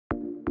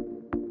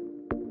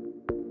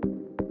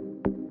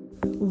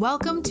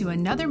Welcome to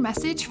another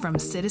message from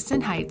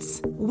Citizen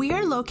Heights. We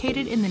are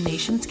located in the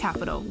nation's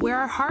capital, where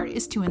our heart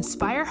is to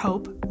inspire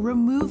hope,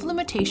 remove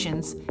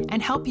limitations,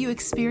 and help you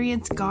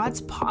experience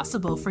God's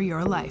possible for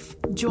your life.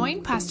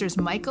 Join Pastors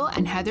Michael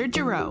and Heather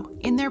Giroux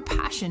in their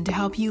passion to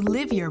help you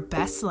live your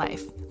best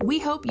life. We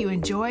hope you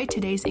enjoy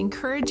today's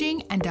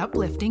encouraging and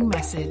uplifting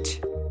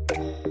message.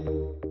 Right.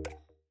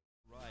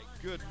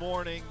 Good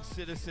morning,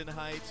 Citizen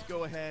Heights.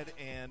 Go ahead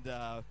and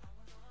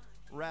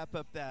wrap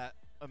up that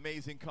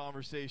amazing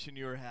conversation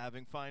you were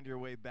having. Find your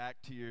way back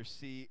to your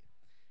seat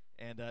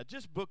and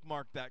just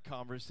bookmark that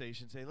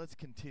conversation. Say, let's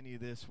continue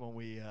this when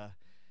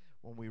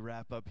we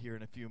wrap up here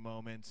in a few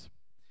moments,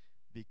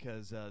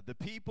 because the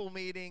people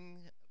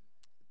meeting,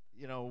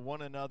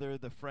 one another,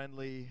 the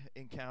friendly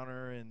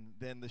encounter, and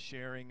then the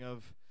sharing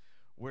of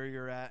where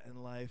you're at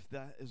in life,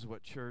 that is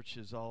what church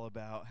is all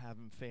about,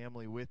 having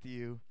family with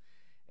you.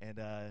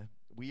 And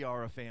we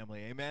are a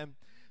family. Amen.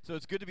 So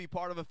it's good to be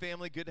part of a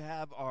family. Good to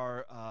have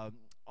our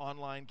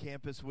online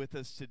campus with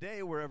us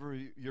today. Wherever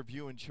you're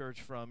viewing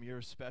church from, you're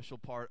a special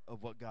part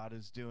of what God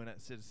is doing at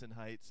Citizen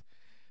Heights.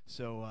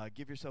 So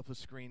give yourself a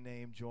screen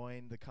name,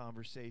 join the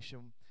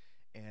conversation,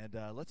 and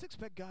let's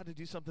expect God to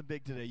do something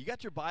big today. You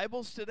got your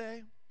Bibles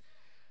today?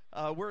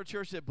 We're a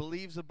church that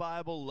believes the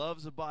Bible,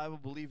 loves the Bible,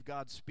 believe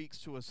God speaks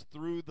to us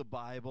through the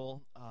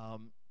Bible,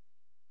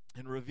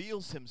 and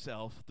reveals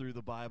himself through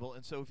the Bible.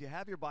 And so if you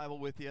have your Bible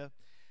with you,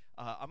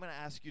 I'm going to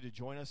ask you to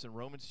join us in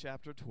Romans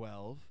chapter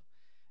 12.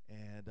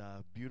 And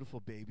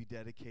beautiful baby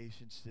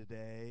dedications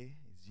today,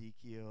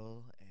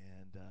 Ezekiel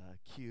and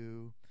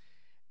Q,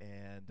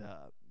 and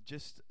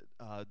just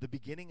the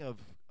beginning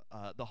of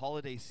the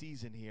holiday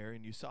season here.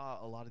 And you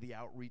saw a lot of the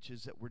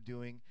outreaches that we're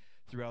doing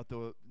throughout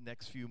the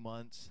next few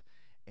months,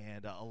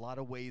 and a lot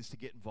of ways to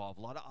get involved,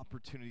 a lot of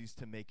opportunities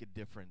to make a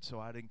difference. So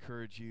I'd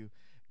encourage you,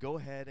 go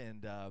ahead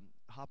and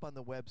hop on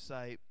the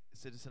website,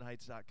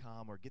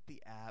 citizenheights.com, or get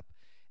the app.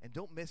 And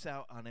don't miss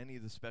out on any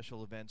of the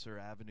special events or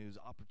avenues,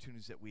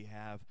 opportunities that we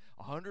have.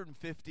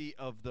 150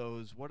 of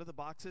those, what are the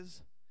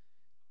boxes?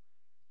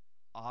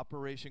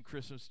 Operation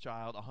Christmas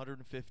Child,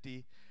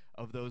 150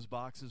 of those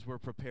boxes were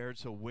prepared.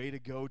 So way to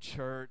go,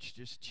 church,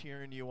 just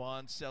cheering you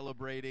on,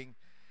 celebrating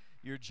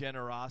your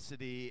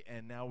generosity.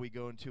 And now we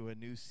go into a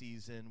new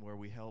season where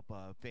we help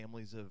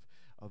families of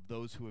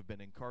those who have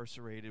been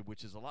incarcerated,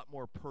 which is a lot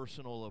more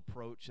personal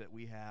approach that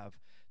we have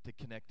to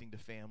connecting to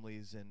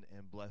families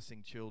and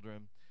blessing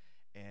children.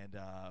 And,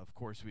 of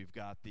course, we've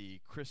got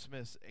the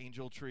Christmas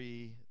angel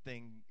tree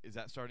thing. Is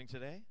that starting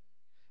today?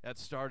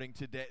 That's starting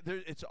today.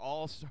 It's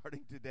all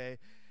starting today.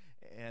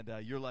 And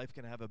your life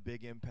can have a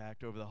big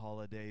impact over the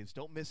holidays.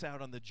 Don't miss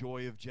out on the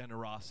joy of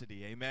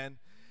generosity. Amen?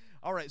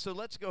 All right, so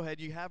let's go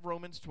ahead. You have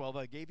Romans 12.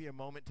 I gave you a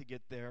moment to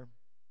get there.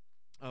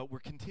 We're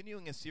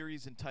continuing a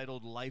series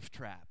entitled Life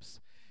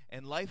Traps.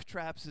 And Life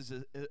Traps is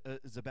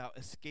about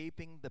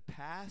escaping the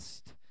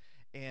past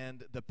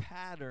and the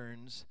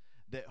patterns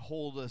that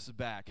hold us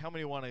back. How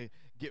many want to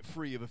get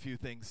free of a few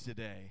things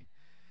today?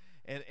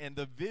 And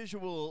the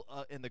visual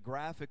and the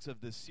graphics of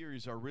this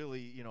series are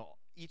really,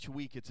 each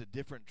week it's a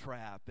different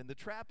trap. And the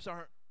traps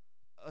aren't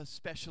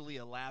especially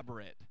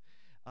elaborate.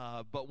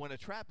 But when a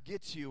trap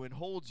gets you and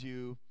holds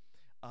you,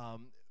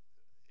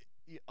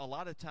 a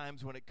lot of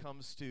times when it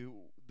comes to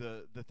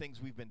the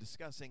things we've been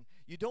discussing,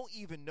 you don't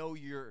even know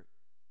that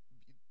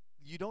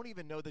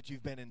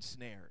you've been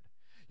ensnared.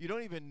 You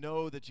don't even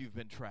know that you've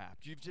been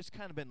trapped. You've just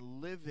kind of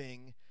been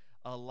living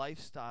a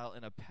lifestyle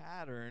and a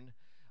pattern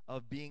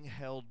of being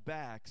held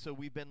back. So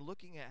we've been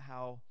looking at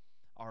how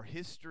our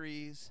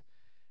histories,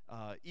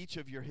 each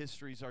of your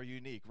histories are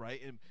unique,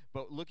 right?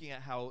 But looking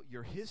at how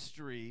your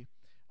history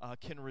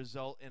can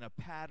result in a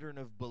pattern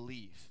of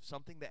belief.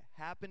 Something that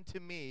happened to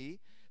me,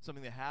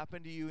 something that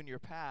happened to you in your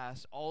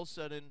past, all of a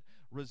sudden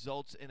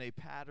results in a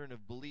pattern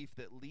of belief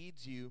that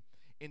leads you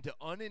into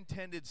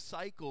unintended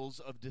cycles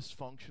of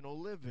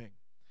dysfunctional living.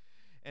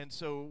 And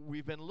so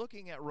we've been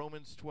looking at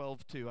Romans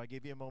 12:2. I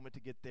gave you a moment to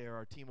get there.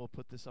 Our team will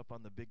put this up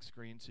on the big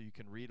screen so you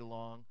can read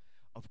along.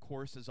 Of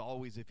course, as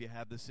always, if you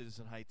have the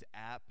Citizen Heights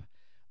app,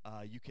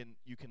 you can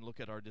look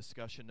at our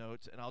discussion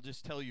notes. And I'll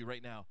just tell you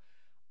right now,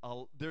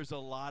 there's a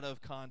lot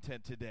of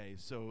content today.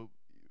 So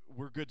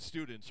we're good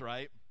students,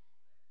 right?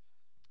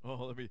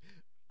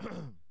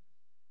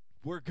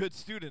 We're good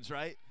students,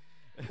 right?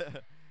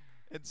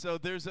 And so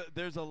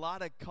there's a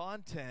lot of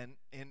content,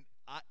 and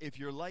if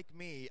you're like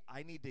me,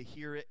 I need to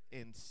hear it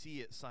and see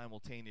it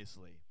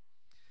simultaneously.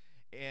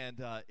 And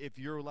if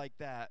you're like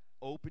that,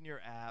 open your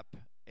app,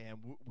 and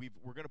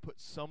we're going to put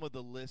some of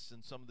the lists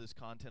and some of this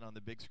content on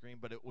the big screen,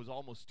 but it was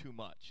almost too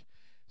much.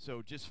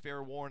 So just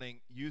fair warning,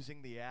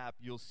 using the app,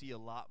 you'll see a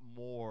lot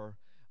more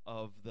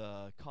of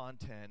the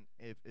content.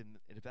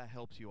 If that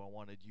helps you, I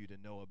wanted you to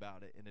know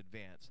about it in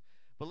advance.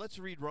 But let's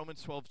read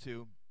Romans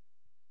 12:2.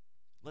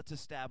 Let's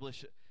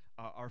establish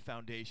our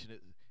foundation.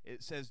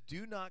 It says,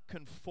 do not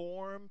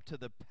conform to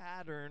the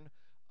pattern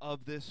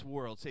of this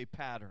world. Say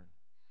pattern.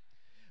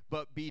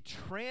 But be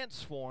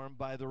transformed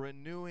by the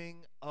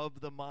renewing of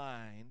the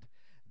mind.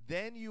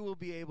 Then you will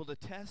be able to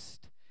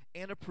test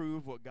and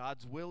approve what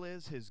God's will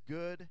is, his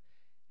good,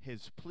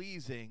 his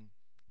pleasing,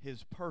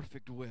 his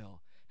perfect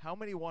will. How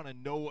many want to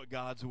know what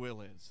God's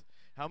will is?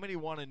 How many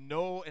want to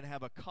know and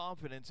have a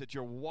confidence that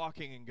you're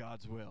walking in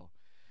God's will?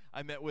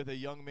 I met with a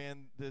young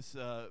man this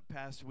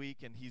past week,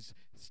 and he's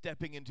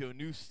stepping into a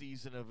new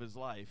season of his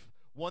life,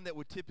 one that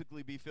would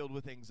typically be filled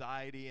with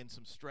anxiety and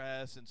some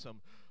stress and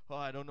some, oh,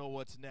 I don't know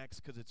what's next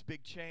because it's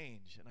big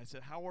change. And I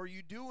said, how are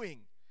you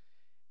doing?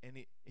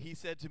 And he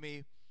said to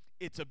me,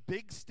 it's a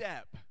big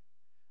step,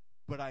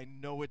 but I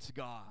know it's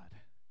God.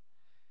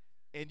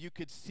 And you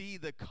could see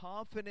the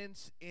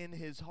confidence in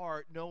his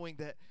heart, knowing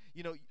that,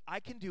 I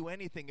can do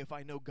anything if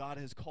I know God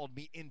has called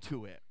me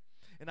into it.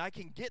 And I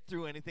can get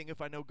through anything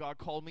if I know God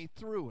called me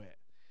through it.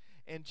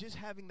 And just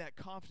having that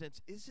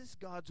confidence, is this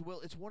God's will?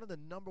 It's one of the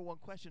number one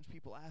questions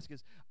people ask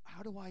is,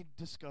 how do I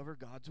discover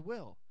God's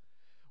will?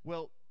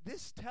 Well,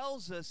 this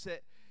tells us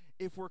that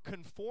if we're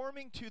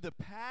conforming to the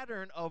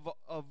pattern of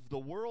the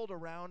world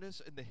around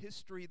us and the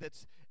history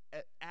that's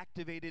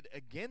activated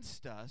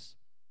against us,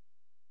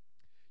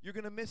 you're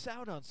going to miss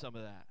out on some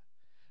of that.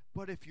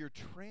 But if you're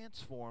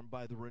transformed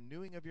by the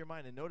renewing of your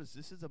mind, and notice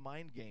this is a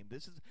mind game.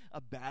 This is a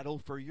battle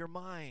for your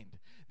mind.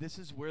 This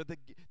is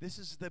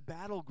the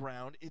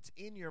battleground. It's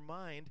in your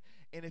mind,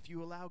 and if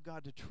you allow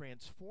God to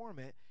transform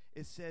it,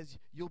 it says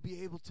you'll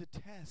be able to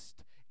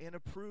test and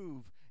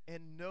approve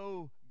and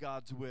know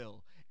God's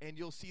will, and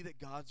you'll see that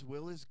God's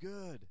will is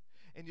good,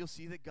 and you'll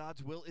see that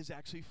God's will is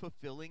actually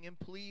fulfilling and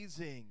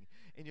pleasing,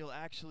 and you'll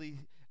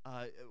actually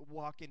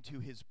walk into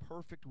his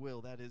perfect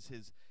will. That is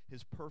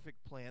his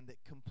perfect plan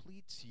that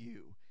completes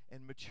you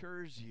and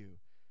matures you.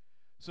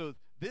 So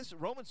this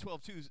Romans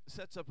 12:2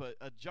 sets up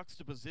a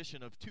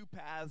juxtaposition of two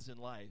paths in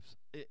life,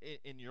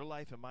 in your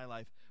life and my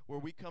life, where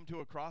we come to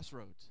a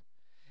crossroads.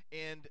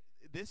 And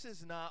this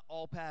is not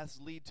all paths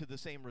lead to the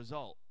same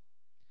result.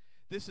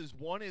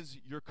 One is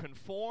you're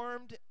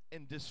conformed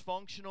and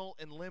dysfunctional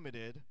and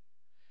limited.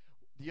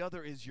 The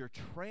other is you're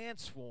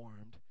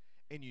transformed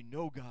and you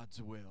know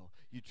God's will.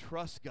 You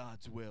trust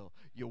God's will.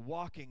 You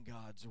walk in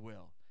God's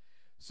will.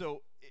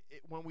 So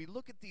when we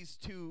look at these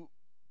two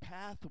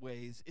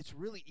pathways, it's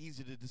really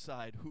easy to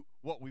decide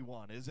what we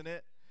want, isn't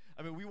it?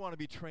 I mean, we want to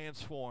be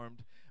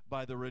transformed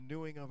by the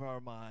renewing of our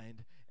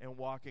mind and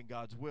walk in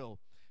God's will.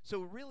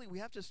 So really, we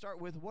have to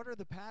start with, what are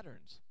the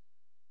patterns?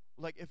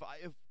 Like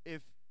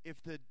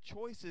if the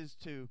choice is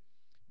to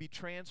be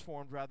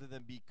transformed rather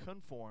than be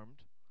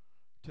conformed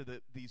to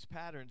these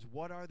patterns,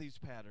 what are these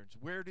patterns?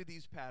 Where do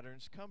these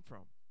patterns come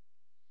from?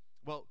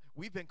 Well,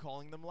 we've been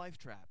calling them life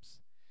traps.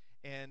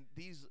 And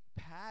these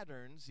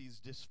patterns, these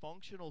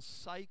dysfunctional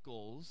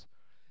cycles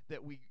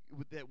that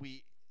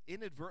we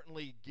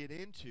inadvertently get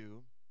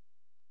into,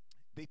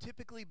 they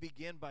typically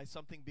begin by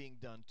something being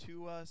done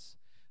to us,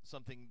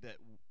 something that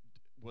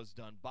was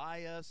done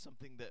by us,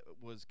 something that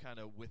was kind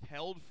of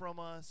withheld from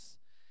us,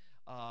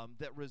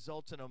 that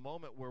results in a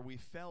moment where we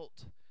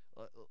felt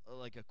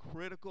like a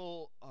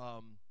critical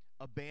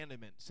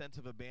sense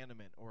of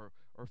abandonment, or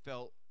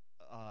felt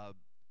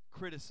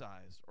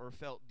criticized, or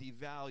felt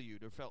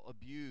devalued, or felt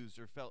abused,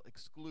 or felt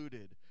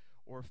excluded,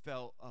 or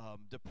felt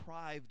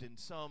deprived in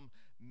some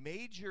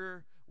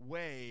major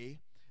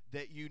way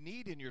that you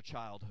need in your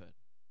childhood.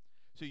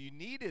 So you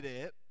needed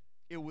it.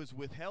 It was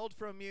withheld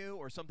from you,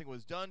 or something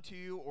was done to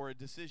you, or a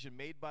decision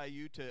made by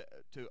you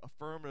to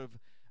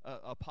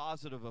a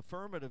positive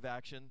affirmative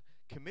action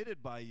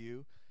committed by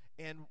you.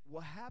 And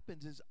what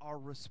happens is our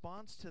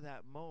response to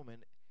that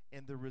moment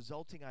and the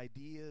resulting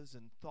ideas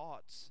and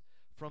thoughts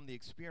from the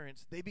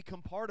experience, they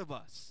become part of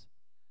us.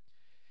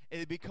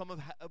 They become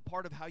a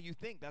part of how you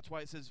think. That's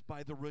why it says,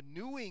 by the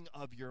renewing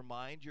of your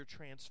mind, you're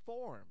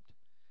transformed.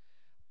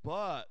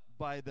 But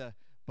by the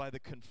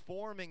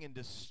conforming and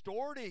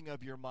distorting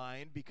of your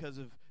mind because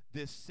of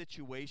this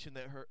situation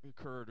that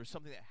occurred or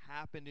something that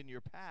happened in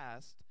your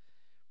past,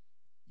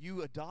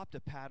 you adopt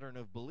a pattern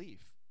of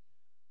belief.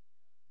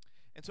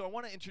 And so I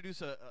want to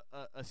introduce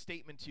a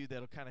statement to you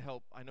that'll kind of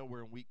help. I know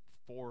we're in week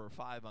 4 or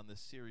 5 on this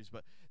series,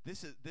 but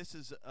this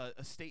is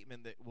a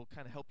statement that will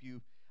kind of help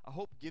you, I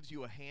hope gives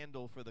you a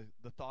handle for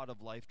the thought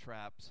of life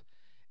traps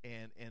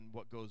and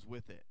what goes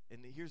with it.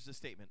 And here's the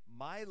statement.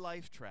 My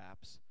life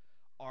traps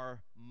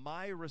are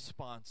my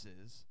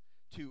responses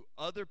to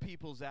other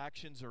people's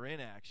actions or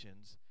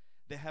inactions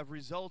that have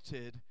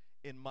resulted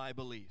in my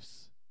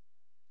beliefs.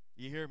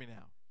 You hear me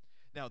now?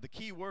 Now, the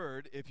key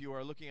word, if you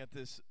are looking at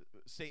this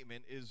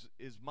statement, is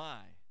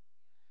my,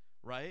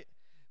 right?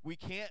 We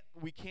can't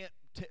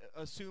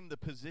assume the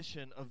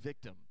position of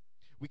victim.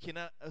 We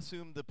cannot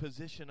assume the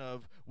position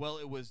of, well,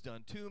 it was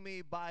done to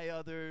me by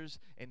others,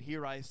 and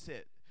here I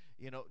sit.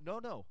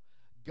 No.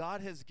 God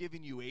has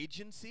given you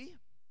agency.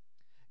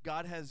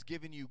 God has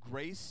given you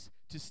grace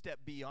to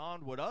step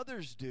beyond what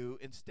others do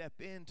and step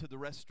into the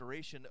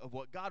restoration of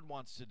what God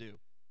wants to do.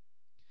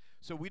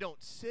 So we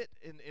don't sit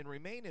and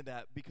remain in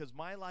that, because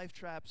my life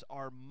traps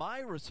are my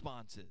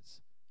responses.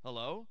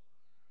 Hello?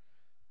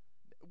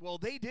 Well,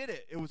 they did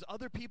it. It was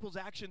other people's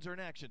actions or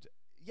inactions.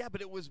 Yeah, but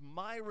it was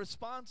my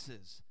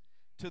responses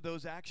to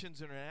those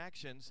actions and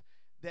inactions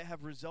that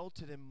have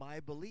resulted in my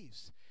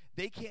beliefs.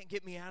 They can't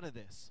get me out of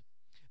this.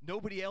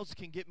 Nobody else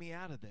can get me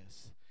out of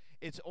this.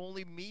 It's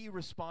only me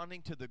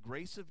responding to the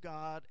grace of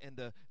God and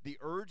the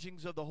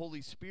urgings of the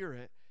Holy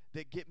Spirit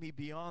that get me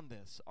beyond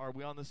this. Are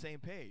we on the same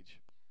page?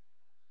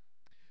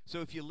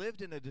 So if you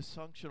lived in a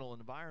dysfunctional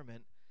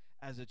environment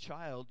as a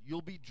child,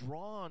 you'll be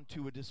drawn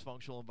to a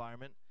dysfunctional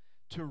environment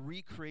to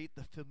recreate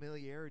the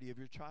familiarity of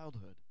your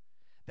childhood.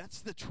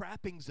 That's the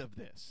trappings of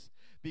this.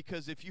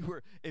 Because if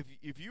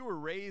you were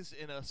raised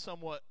in a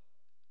somewhat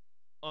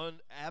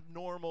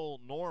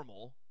abnormal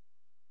normal,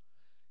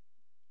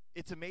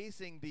 it's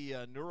amazing the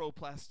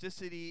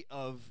neuroplasticity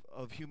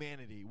of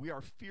humanity. We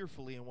are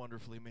fearfully and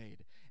wonderfully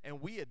made.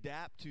 And we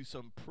adapt to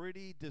some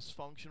pretty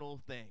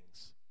dysfunctional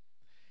things.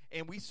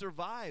 And we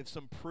survive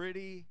some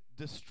pretty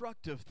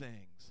destructive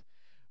things.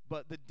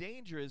 But the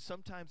danger is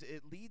sometimes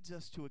it leads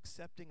us to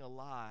accepting a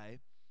lie,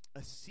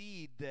 a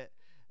seed that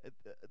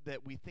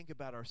we think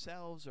about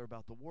ourselves or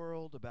about the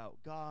world, about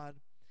God,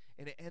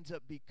 and it ends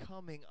up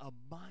becoming a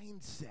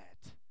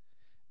mindset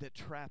that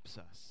traps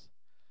us.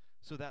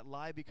 So that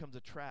lie becomes a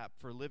trap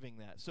for living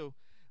that. So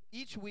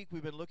each week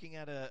we've been looking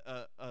at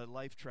a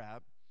life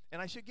trap.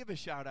 And I should give a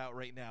shout out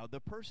right now. The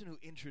person who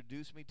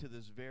introduced me to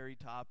this very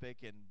topic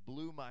and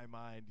blew my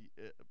mind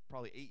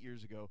probably 8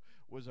 years ago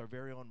was our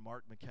very own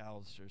Mark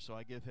McAllister. So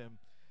I give him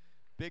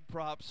big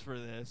props for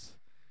this.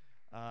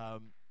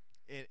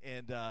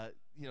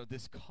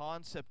 This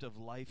concept of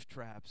life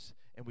traps,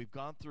 and we've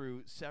gone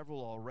through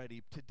several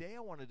already. Today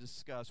I want to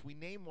discuss, we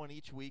name one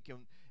each week,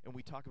 and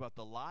we talk about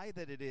the lie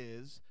that it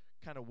is,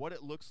 kind of what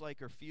it looks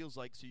like or feels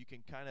like, so you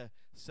can kind of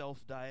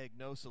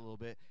self-diagnose a little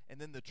bit, and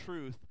then the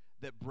truth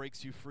that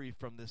breaks you free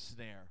from this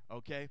snare,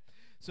 okay?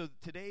 So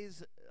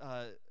today's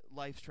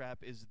life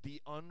trap is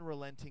the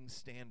unrelenting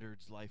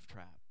standards life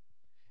trap.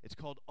 It's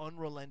called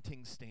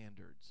unrelenting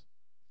standards.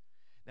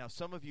 Now,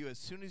 some of you, as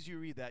soon as you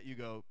read that, you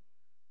go,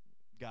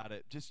 got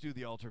it, just do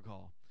the altar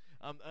call.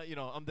 I'm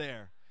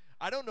there.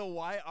 I don't know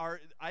why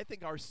I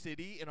think our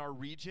city and our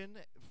region,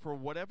 for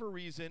whatever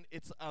reason,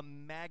 it's a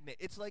magnet.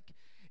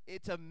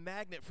 It's a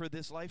magnet for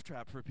this life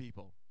trap for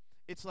people.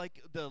 It's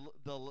like the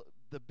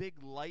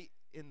big light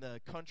in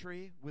the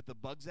country with the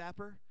bug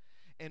zapper,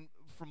 and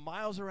from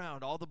miles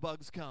around all the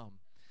bugs come,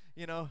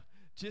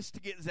 just to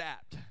get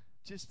zapped,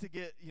 just to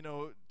get,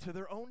 to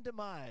their own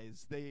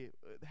demise. They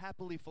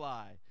happily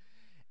fly.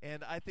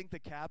 And I think the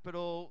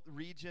capital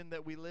region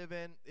that we live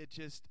in, it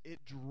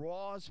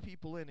draws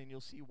people in, and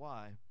you'll see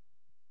why.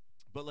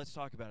 But let's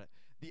talk about it.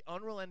 The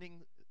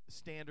unrelenting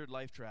standard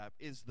life trap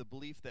is the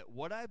belief that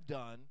what I've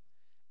done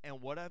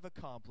and what I've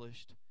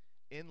accomplished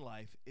in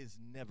life is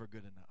never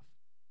good enough.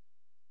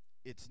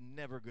 It's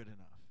never good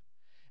enough.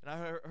 And I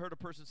heard a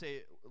person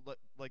say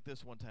like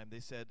this one time. They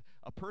said,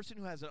 a person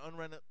who has an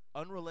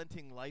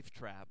unrelenting life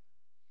trap,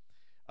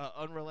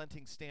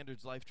 unrelenting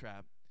standards life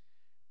trap,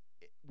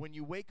 when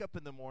you wake up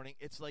in the morning,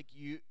 it's like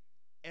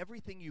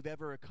everything you've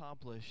ever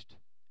accomplished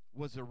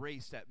was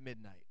erased at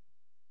midnight.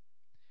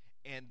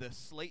 And the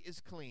slate is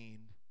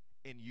clean,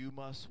 and you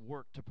must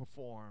work to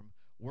perform,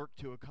 work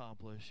to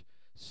accomplish,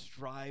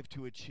 strive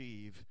to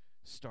achieve,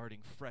 starting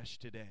fresh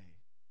today.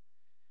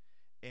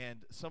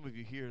 And some of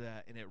you hear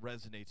that, and it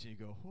resonates, and you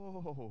go,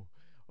 whoa,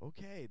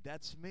 okay,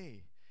 that's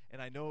me.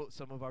 And I know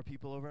some of our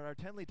people over at our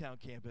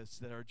Tenleytown campus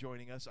that are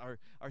joining us are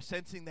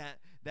sensing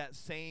that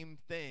same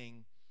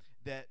thing,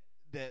 that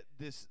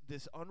this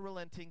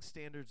unrelenting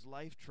standards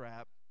life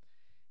trap,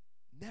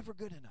 never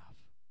good enough.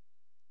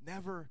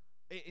 Never,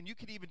 and you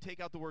could even take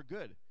out the word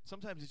good.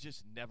 Sometimes it's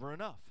just never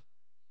enough.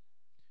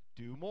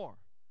 Do more.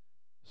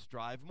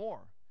 Strive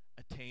more.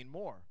 Attain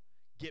more.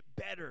 Get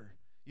better.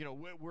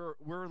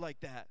 We're like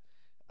that.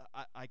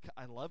 I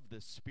love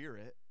this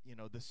spirit,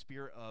 the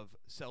spirit of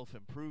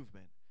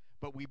self-improvement,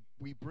 but we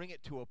bring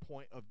it to a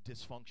point of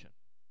dysfunction.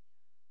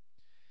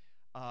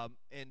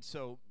 And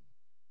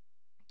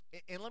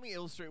let me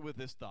illustrate with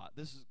this thought.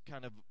 This is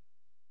kind of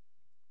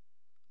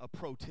a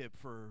pro tip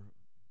for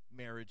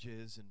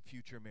marriages and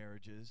future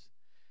marriages.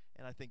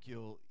 And I think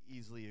you'll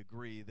easily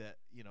agree that,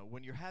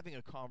 when you're having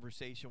a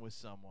conversation with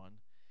someone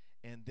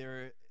and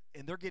they're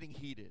getting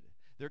heated,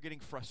 they're getting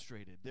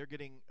frustrated, they're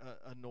getting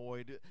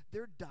annoyed,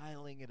 they're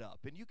dialing it up.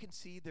 And you can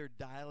see they're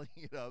dialing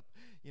it up,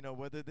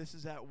 whether this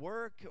is at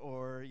work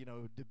or,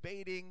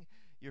 debating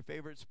your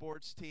favorite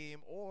sports team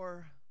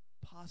or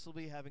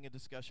possibly having a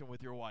discussion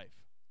with your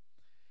wife.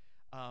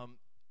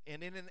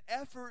 And in an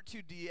effort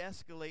to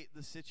de-escalate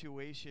the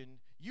situation,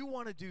 you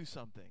want to do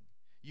something.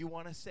 You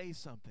want to say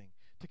something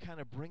to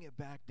kind of bring it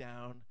back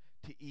down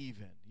to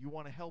even. You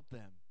want to help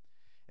them.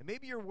 And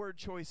maybe your word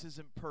choice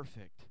isn't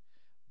perfect,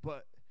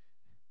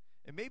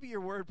 and maybe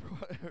your word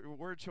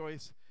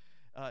choice,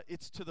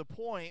 it's to the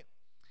point,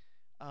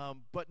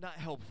 but not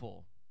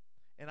helpful.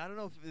 And I don't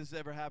know if this has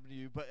ever happened to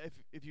you, but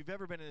if you've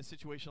ever been in a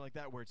situation like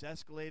that where it's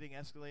escalating,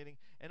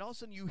 and all of a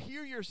sudden you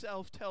hear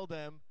yourself tell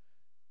them,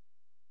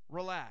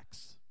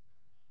 relax.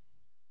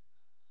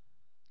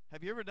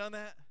 Have you ever done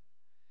that?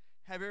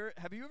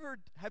 Have you ever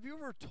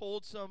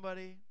told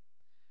somebody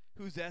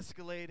who's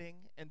escalating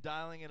and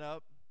dialing it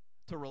up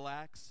to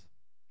relax?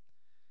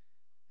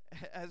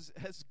 As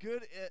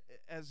good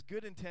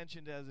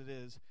intentioned as it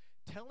is,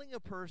 telling a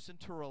person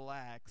to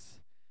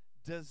relax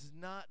does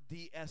not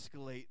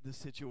de-escalate the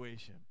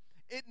situation.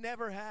 It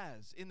never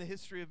has in the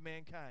history of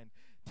mankind.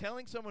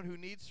 Telling someone who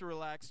needs to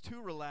relax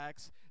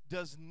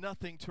does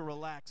nothing to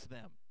relax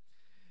them.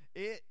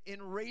 It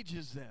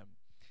enrages them.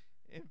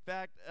 In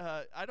fact,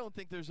 I don't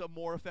think there's a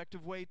more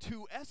effective way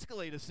to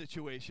escalate a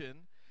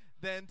situation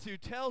than to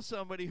tell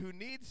somebody who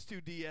needs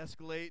to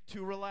de-escalate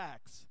to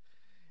relax.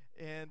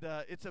 And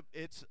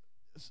it's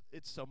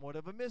somewhat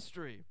of a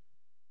mystery.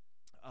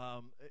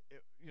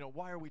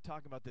 Why are we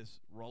talking about this?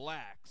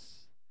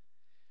 Relax.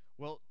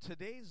 Well,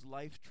 today's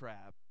life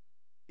trap,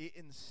 it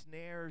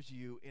ensnares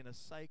you in a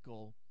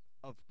cycle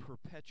of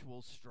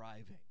perpetual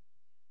striving.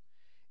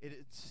 It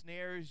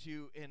ensnares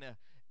you in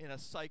a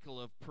cycle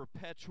of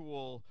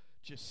perpetual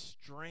just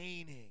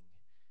straining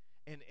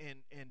and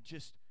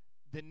just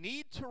the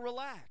need to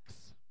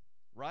relax,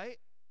 right?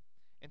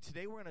 And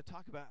today we're going to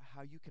talk about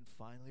how you can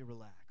finally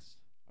relax.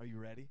 Are you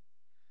ready?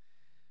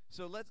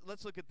 So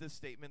let's look at this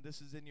statement.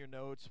 This is in your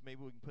notes.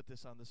 Maybe we can put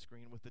this on the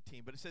screen with the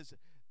team. But it says,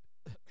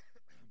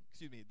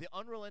 excuse me, the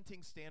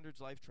unrelenting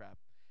standards life trap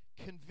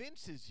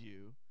convinces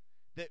you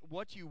that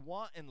what you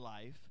want in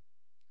life,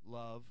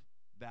 love,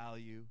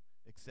 value,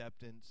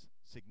 acceptance,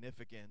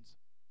 significance,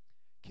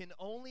 can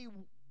only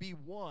be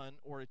won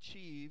or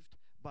achieved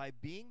by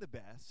being the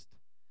best,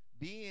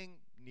 being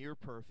near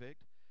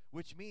perfect,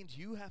 which means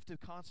you have to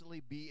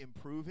constantly be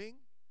improving,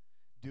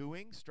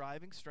 doing,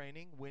 striving,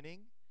 straining,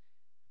 winning,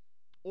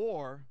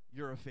 or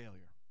you're a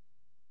failure.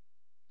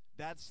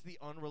 That's the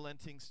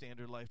unrelenting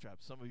standard life trap.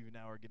 Some of you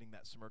now are getting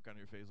that smirk on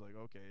your face like,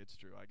 okay, it's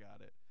true, I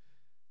got it.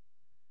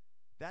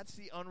 That's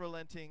the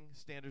unrelenting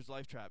standards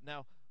life trap.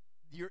 Now,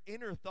 your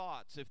inner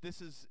thoughts, if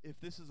this is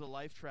a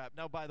life trap.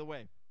 Now, by the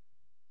way,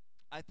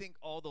 I think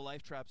all the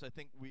life traps,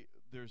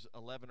 there's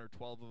 11 or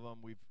 12 of them.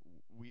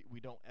 We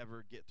don't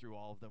ever get through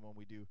all of them when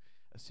we do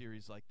a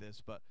series like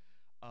this, but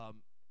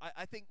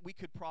I think we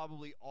could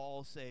probably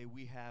all say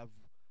we have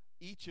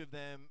each of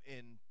them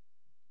in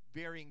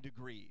varying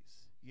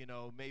degrees.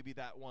 Maybe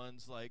that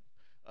one's like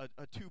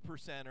a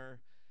 2%er.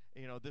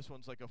 This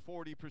one's like a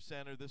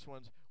 40%er. This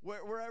one's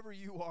wherever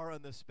you are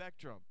on the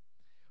spectrum.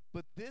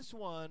 But this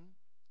one,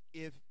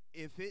 if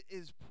it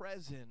is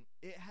present,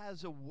 it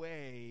has a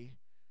way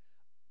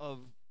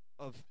of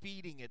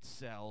feeding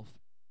itself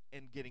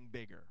and getting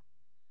bigger.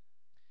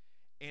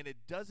 And it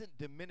doesn't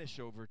diminish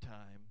over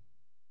time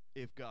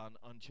if gone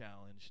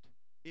unchallenged.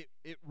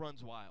 It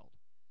runs wild.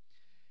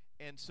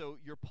 And so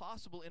your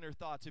possible inner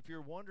thoughts, if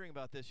you're wondering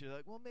about this, you're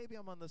like, well, maybe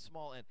I'm on the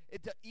small end.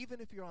 Even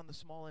if you're on the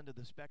small end of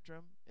the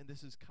spectrum, and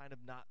this is kind of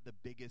not the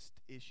biggest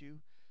issue,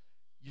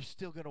 you're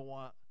still going to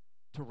want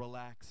to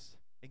relax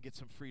and get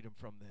some freedom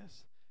from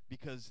this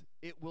because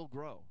it will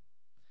grow.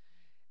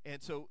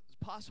 And so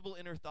possible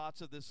inner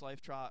thoughts of this life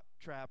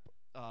trap,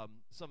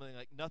 something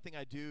like nothing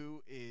I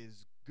do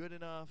is good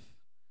enough.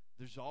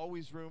 There's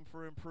always room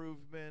for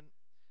improvement.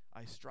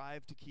 I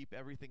strive to keep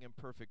everything in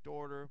perfect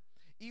order.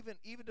 Even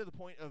to the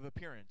point of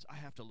appearance. I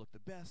have to look the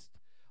best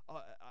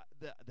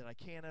that I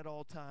can at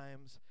all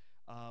times.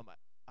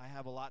 I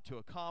have a lot to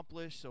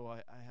accomplish, so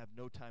I have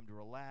no time to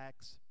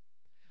relax.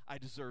 I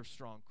deserve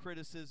strong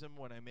criticism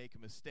when I make a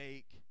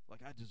mistake.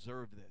 Like, I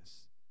deserve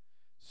this.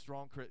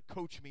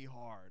 Coach me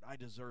hard. I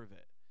deserve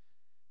it.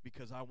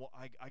 Because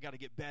I got to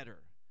get better.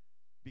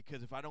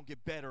 Because if I don't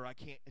get better, I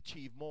can't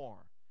achieve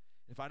more.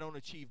 If I don't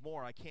achieve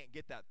more, I can't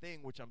get that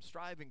thing which I'm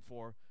striving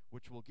for,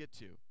 which we'll get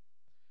to.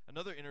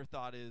 Another inner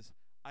thought is,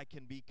 I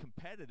can be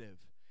competitive.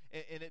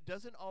 And it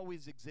doesn't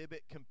always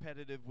exhibit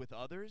competitive with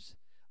others.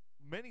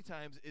 Many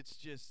times it's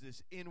just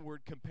this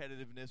inward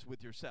competitiveness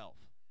with yourself.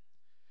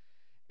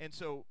 And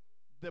so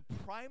the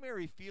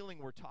primary feeling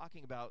we're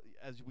talking about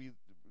as we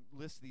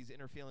list these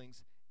inner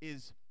feelings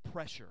is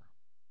pressure.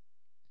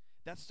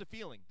 That's the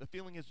feeling. The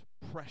feeling is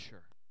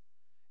pressure.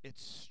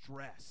 It's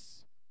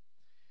stress.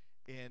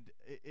 And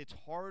it's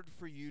hard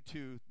for you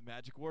to,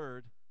 magic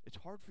word, it's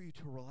hard for you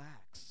to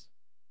relax.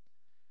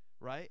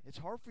 Right? It's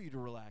hard for you to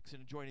relax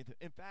and enjoy anything.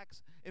 In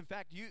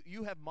fact,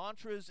 you have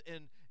mantras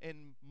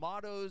and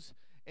mottos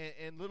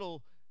and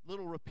little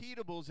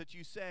repeatables that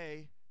you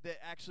say that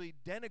actually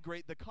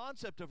denigrate the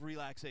concept of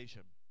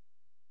relaxation.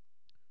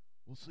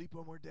 We'll sleep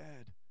when we're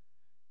dead.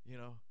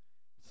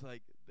 It's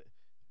like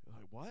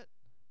what?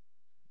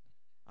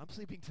 I'm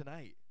sleeping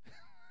tonight.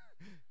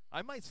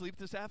 I might sleep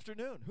this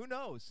afternoon. Who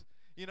knows?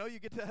 You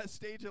get to that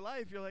stage of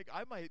life, you're like,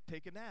 I might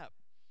take a nap.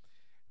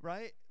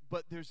 Right?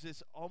 But there's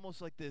this almost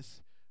like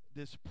this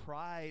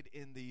pride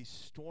in the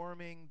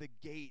storming the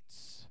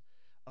gates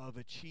of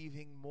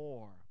achieving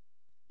more.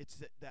 It's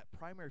that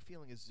primary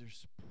feeling is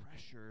there's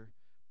pressure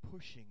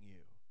pushing you.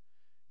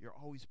 You're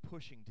always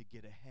pushing to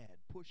get ahead,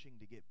 pushing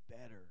to get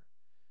better.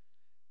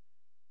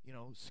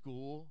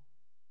 School,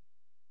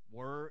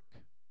 work,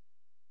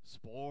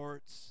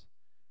 sports,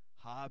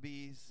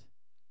 hobbies,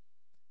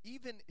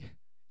 even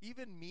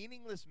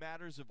meaningless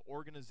matters of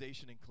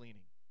organization and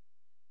cleaning.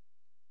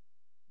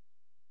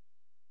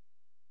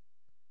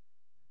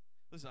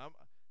 Listen,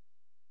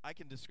 I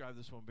can describe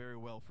this one very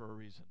well for a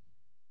reason.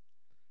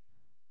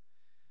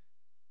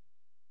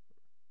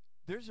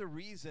 There's a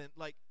reason,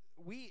 like,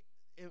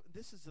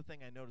 this is the thing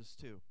I noticed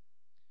too.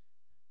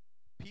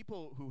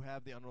 People who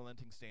have the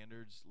unrelenting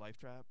standards life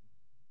trap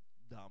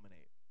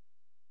dominate.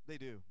 They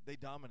do. They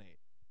dominate.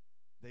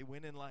 They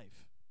win in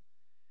life.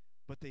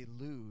 But they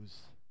lose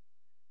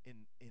in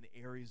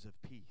areas of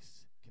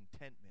peace,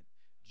 contentment,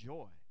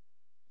 joy.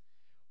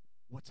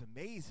 What's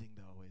amazing,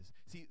 though, is,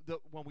 see,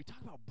 when we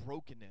talk about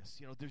brokenness,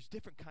 there's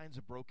different kinds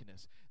of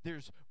brokenness.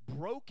 There's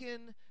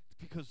broken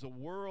because the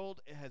world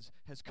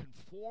has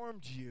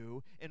conformed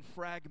you and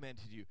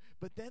fragmented you.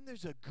 But then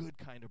there's a good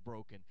kind of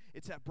broken.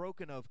 It's that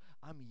broken of,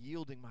 I'm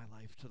yielding my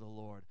life to the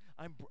Lord.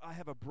 I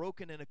have a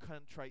broken and a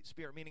contrite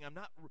spirit, meaning I'm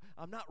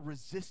not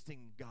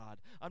resisting God.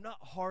 I'm not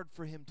hard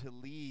for him to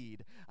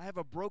lead. I have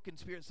a broken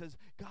spirit that says,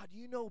 God,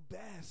 you know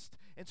best,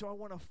 and so I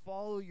want to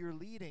follow your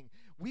leading.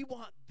 We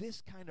want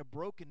this kind of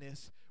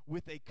brokenness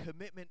with a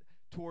commitment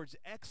towards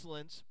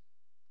excellence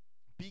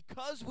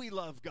because we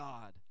love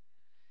God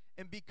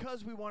and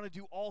because we want to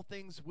do all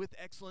things with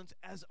excellence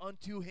as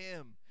unto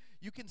him.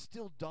 You can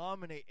still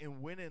dominate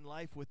and win in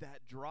life with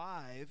that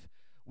drive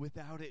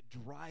without it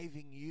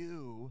driving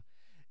you.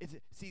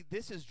 See,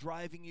 this is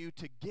driving you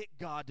to get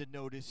God to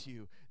notice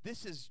you.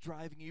 This is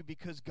driving you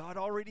because God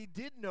already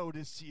did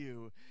notice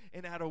you.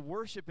 And out of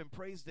worship and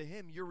praise to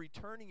him, you're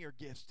returning your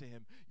gifts to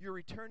him. You're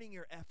returning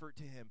your effort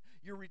to him.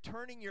 You're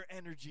returning your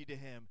energy to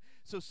him.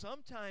 So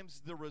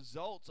sometimes the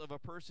results of a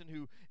person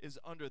who is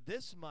under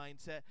this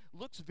mindset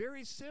looks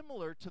very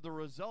similar to the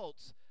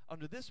results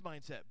under this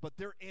mindset, but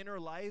their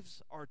inner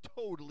lives are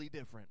totally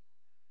different.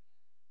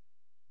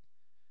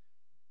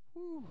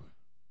 Whew.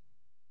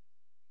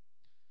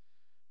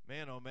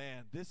 Man, oh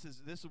man, this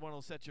is one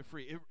that'll set you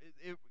free.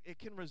 It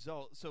can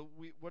result. So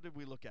what did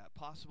we look at?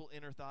 Possible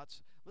inner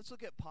thoughts. Let's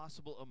look at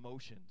possible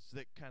emotions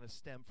that kind of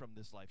stem from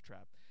this life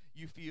trap.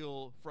 You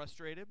feel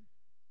frustrated,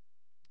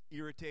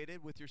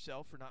 irritated with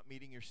yourself for not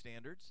meeting your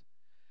standards.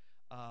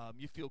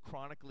 You feel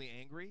chronically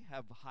angry,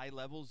 have high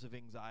levels of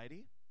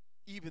anxiety,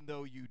 even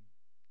though you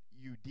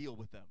deal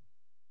with them.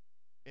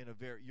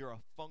 You're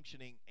a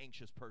functioning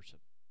anxious person.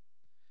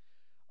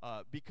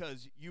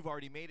 Because you've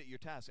already made it your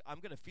task. I'm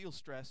going to feel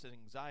stress and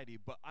anxiety,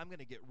 but I'm going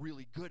to get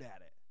really good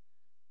at it.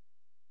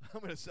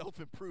 I'm going to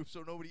self-improve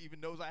so nobody even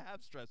knows I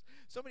have stress.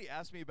 Somebody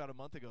asked me about a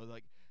month ago,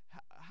 like,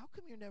 how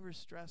come you're never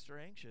stressed or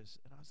anxious?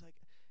 And I was like,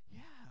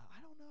 yeah,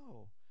 I don't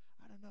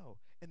know.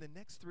 And the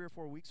next 3 or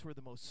 4 weeks were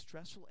the most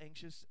stressful,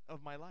 anxious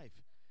of my life.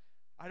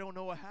 I don't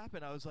know what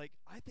happened. I was like,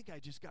 I think I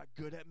just got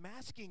good at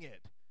masking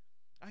it.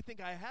 I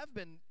think I have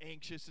been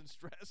anxious and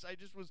stressed. I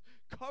just was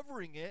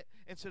covering it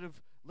instead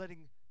of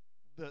letting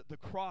the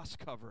cross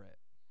cover it.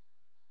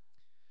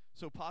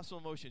 So possible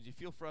emotions. You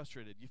feel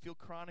frustrated. You feel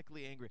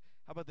chronically angry.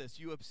 How about this?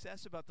 You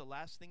obsess about the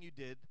last thing you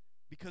did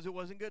because it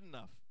wasn't good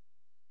enough.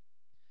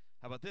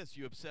 How about this?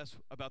 You obsess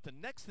about the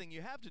next thing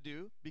you have to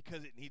do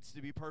because it needs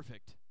to be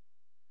perfect.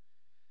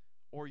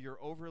 Or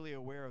you're overly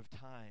aware of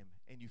time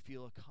and you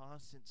feel a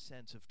constant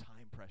sense of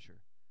time pressure.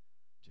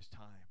 Just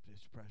time,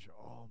 just pressure.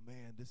 Oh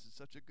man, this is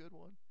such a good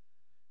one.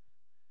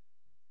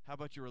 How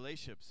about your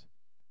relationships?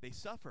 They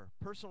suffer.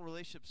 Personal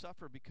relationships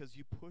suffer because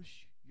you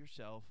push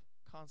yourself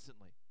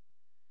constantly.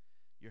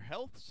 Your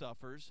health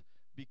suffers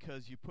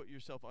because you put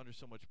yourself under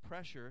so much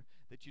pressure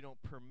that you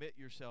don't permit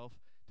yourself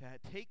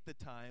to take the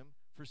time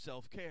for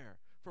self-care,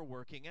 for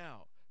working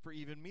out, for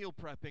even meal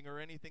prepping or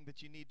anything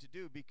that you need to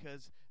do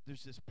because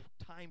there's this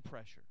time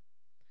pressure.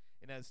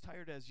 And as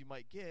tired as you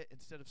might get,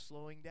 instead of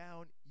slowing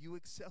down, you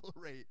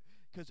accelerate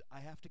because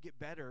I have to get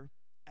better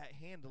at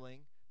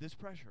handling this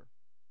pressure.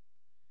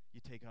 You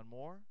take on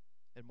more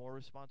and more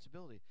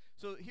responsibility.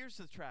 So here's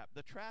the trap.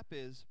 The trap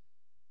is,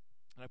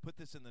 and I put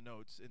this in the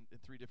notes in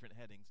 3 different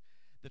headings,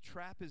 the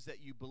trap is that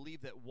you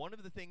believe that one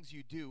of the things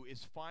you do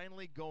is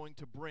finally going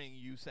to bring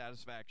you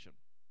satisfaction.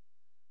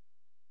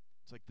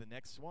 It's like the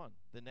next one.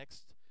 The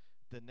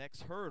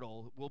next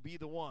hurdle will be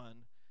the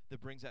one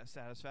that brings that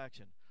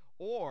satisfaction.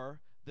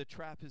 Or the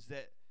trap is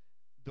that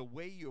the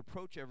way you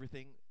approach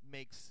everything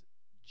makes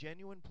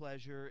genuine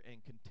pleasure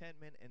and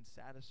contentment and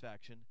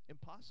satisfaction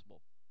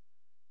impossible.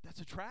 That's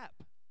a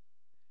trap.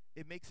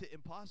 It makes it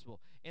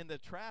impossible. And the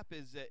trap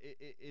is that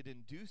it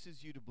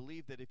induces you to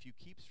believe that if you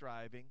keep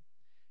striving,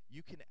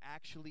 you can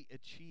actually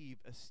achieve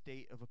a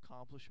state of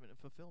accomplishment and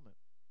fulfillment.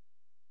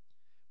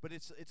 But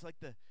it's like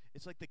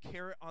the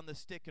carrot on the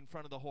stick in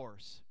front of the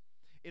horse.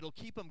 It'll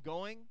keep him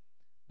going,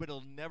 but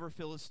it'll never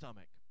fill his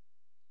stomach.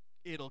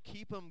 It'll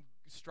keep him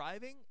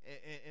striving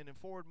and in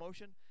forward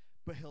motion,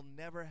 but he'll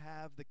never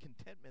have the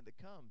contentment that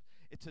comes.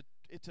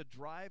 It's a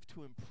drive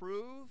to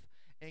improve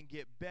and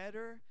get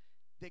better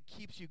that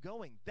keeps you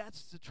going.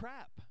 That's the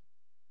trap.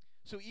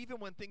 So even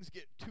when things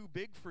get too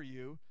big for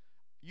you,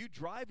 you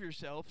drive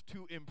yourself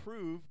to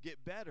improve,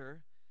 get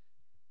better,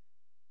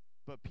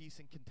 but peace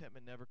and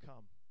contentment never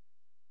come,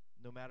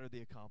 no matter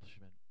the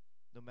accomplishment,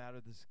 no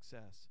matter the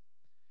success.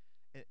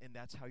 And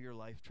that's how your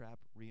life trap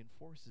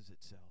reinforces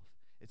itself.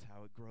 It's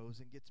how it grows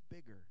and gets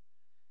bigger.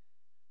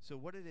 So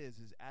what it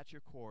is at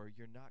your core,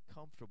 you're not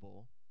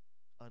comfortable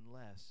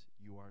unless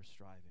you are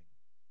striving.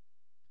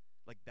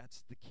 Like,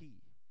 that's the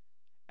key.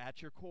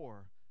 At your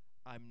core,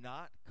 I'm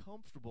not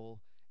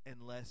comfortable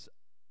unless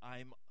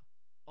I'm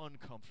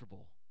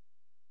uncomfortable.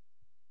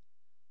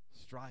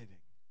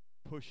 Striving,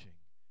 pushing,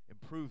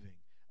 improving,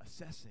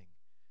 assessing,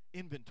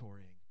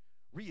 inventorying,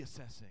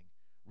 reassessing,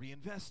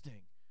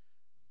 reinvesting.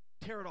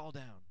 Tear it all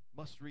down.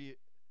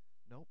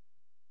 Nope.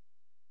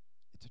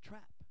 It's a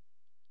trap.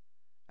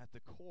 At the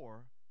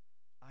core,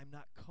 I'm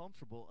not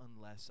comfortable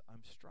unless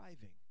I'm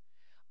striving.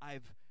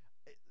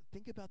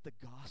 Think about the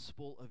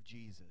gospel of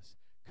Jesus.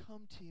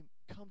 Come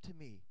to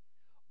me,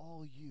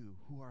 all you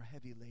who are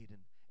heavy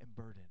laden and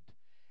burdened,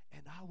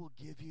 and I will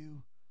give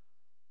you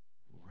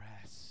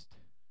rest.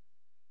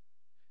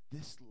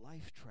 This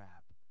life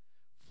trap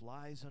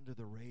flies under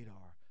the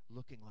radar,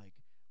 looking like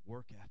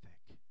work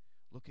ethic,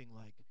 looking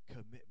like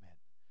commitment,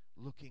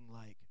 looking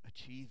like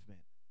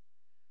achievement.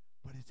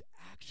 But it's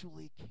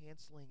actually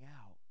canceling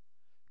out.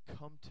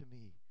 Come to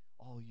me,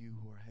 all you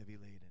who are heavy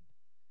laden,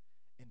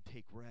 and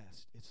take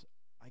rest.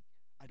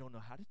 I don't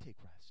know how to take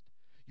rest.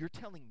 You're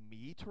telling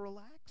me to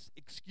relax?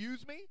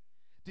 Excuse me?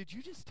 Did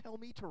you just tell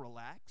me to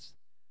relax?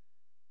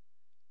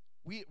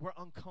 We're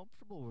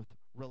uncomfortable with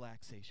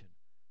relaxation.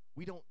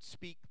 We don't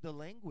speak the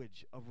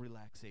language of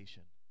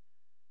relaxation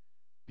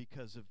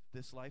because of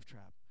this life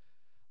trap.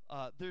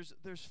 There's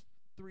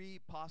 3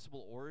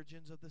 possible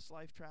origins of this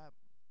life trap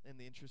in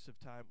the interest of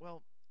time.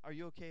 Well, are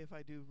you okay if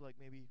I do like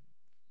maybe...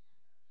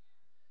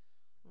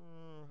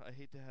 I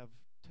hate to have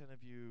 10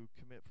 of you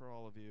commit for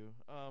all of you.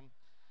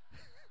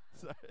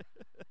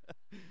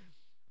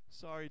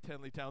 Sorry,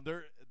 Tenley Town.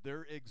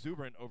 They're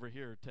exuberant over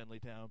here, Tenley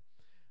Town.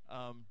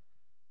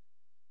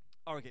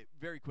 Okay,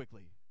 very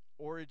quickly.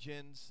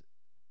 Origins,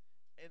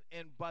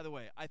 and by the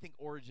way, I think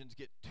origins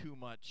get too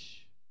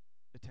much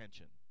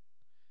attention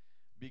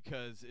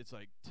because it's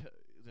like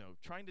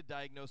trying to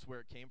diagnose where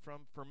it came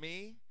from for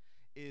me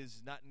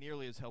is not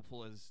nearly as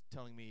helpful as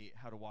telling me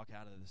how to walk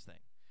out of this thing.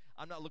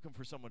 I'm not looking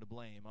for someone to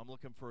blame. I'm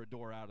looking for a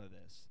door out of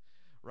this,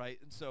 right?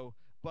 And so,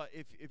 but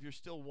if you're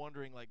still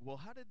wondering, like, well,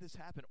 how did this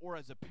happen? Or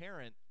as a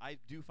parent, I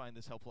do find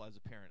this helpful as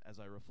a parent as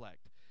I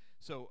reflect.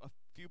 So a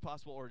few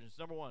possible origins.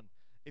 Number 1,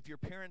 if your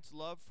parents'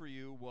 love for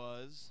you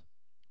was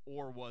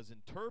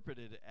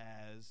interpreted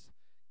as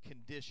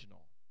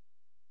conditional.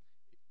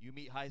 You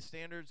meet high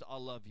standards,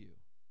 I'll love you.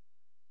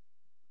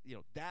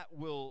 That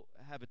will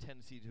have a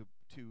tendency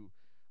to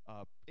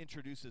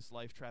introduce this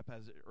life trap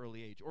as an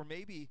early age. Or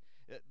maybe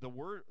the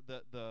more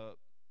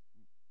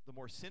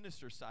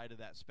sinister side of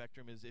that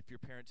spectrum is if your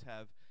parents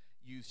have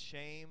used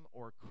shame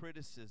or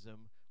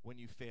criticism when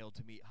you failed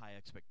to meet high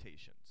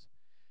expectations.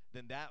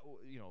 Then that,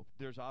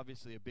 there's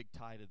obviously a big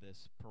tie to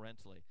this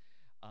parentally.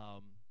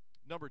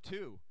 Number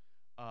 2,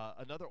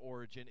 another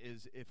origin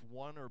is if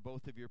one or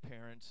both of your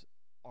parents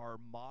are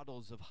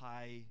models of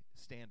high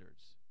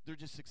standards. They're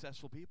just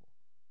successful people.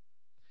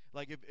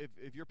 Like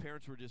if your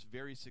parents were just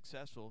very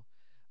successful,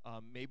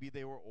 maybe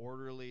they were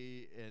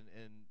orderly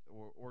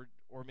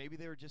or maybe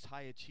they were just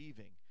high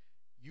achieving.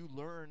 You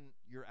learn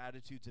your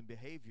attitudes and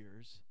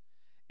behaviors,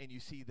 and you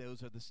see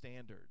those are the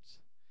standards,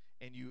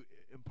 and you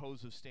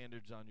impose those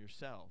standards on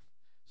yourself.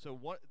 So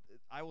what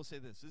I will say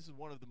this is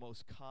one of the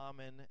most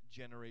common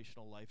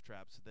generational life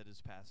traps that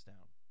is passed down.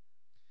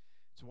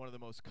 It's one of the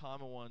most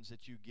common ones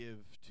that you give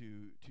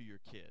to your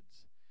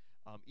kids,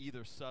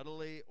 either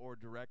subtly or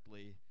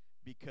directly,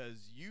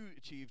 because you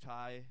achieved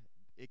high,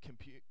 it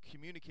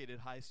communicated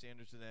high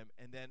standards to them,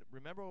 and then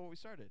remember what we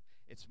started.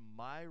 It's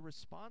my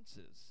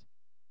responses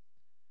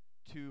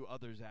to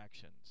others'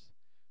 actions.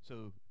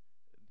 So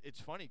it's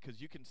funny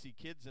because you can see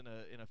kids in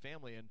a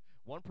family, and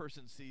one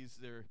person sees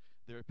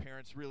their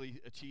parents really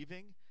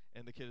achieving,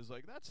 and the kid is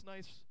like, "That's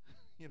nice,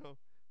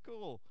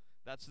 cool."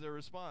 That's their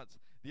response.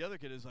 The other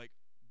kid is like,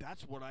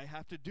 "That's what I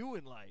have to do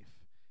in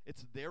life."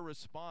 It's their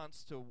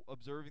response to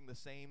observing the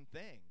same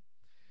thing.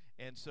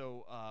 And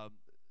so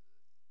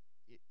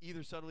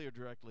either subtly or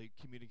directly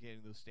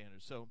communicating those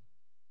standards. So,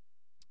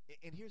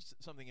 and here's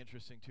something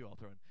interesting too I'll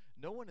throw in.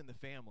 No one in the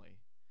family,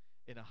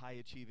 in a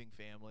high-achieving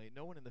family,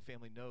 no one in the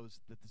family knows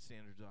that the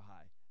standards are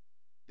high.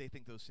 They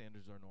think those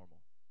standards are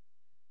normal.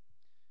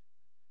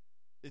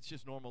 It's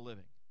just normal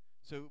living.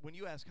 So when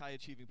you ask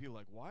high-achieving people,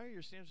 like, why are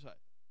your standards high?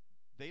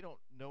 They don't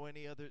know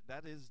any other.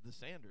 That is the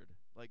standard.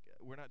 Like,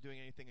 we're not doing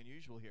anything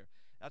unusual here.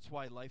 That's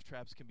why life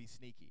traps can be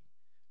sneaky,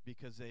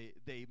 because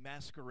they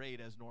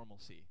masquerade as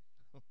normalcy.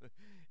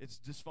 It's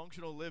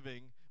dysfunctional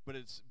living, but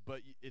it's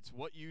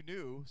what you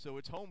knew, so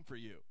it's home for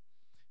you.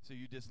 So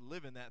you just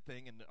live in that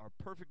thing and are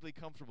perfectly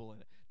comfortable in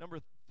it. Number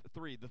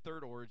 3, the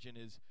third origin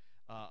is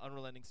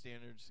unrelenting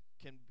standards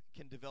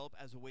can develop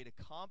as a way to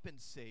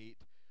compensate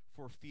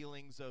for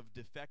feelings of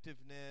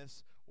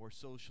defectiveness or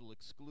social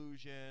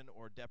exclusion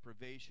or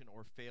deprivation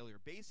or failure.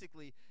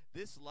 Basically,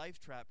 this life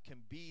trap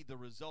can be the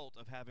result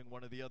of having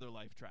one of the other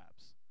life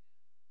traps.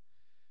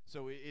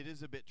 So it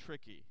is a bit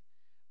tricky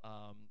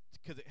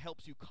because it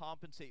helps you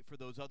compensate for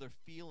those other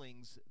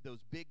feelings, those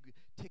big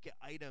ticket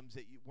items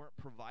that weren't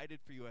provided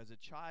for you as a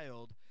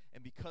child,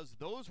 and because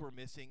those were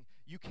missing,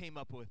 you came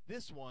up with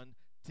this one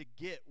to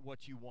get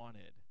what you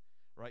wanted,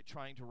 right?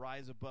 Trying to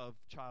rise above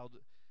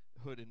childhood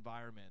childhood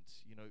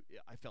environments. You know,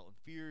 I felt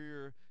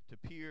inferior to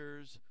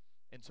peers,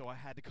 and so I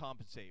had to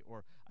compensate.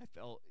 Or I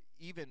felt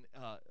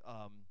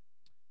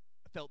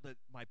felt that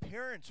my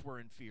parents were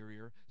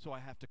inferior, so I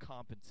have to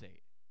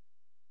compensate.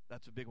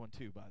 That's a big one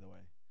too, by the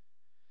way.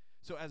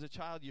 So as a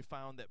child, you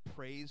found that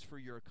praise for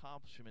your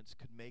accomplishments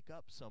could make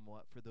up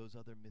somewhat for those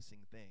other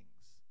missing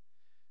things.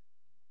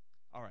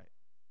 All right.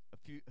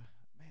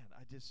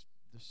 There's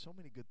so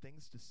many good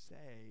things to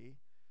say.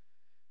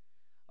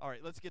 All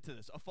right, let's get to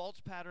this. A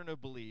false pattern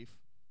of belief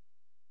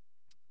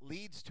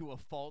leads to a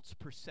false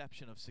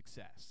perception of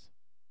success.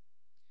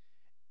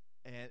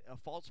 And a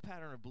false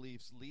pattern of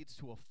beliefs leads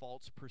to a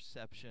false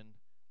perception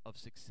of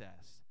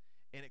success.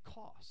 And it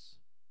costs.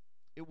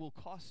 It will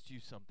cost you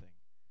something.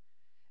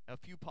 A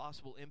few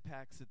possible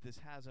impacts that this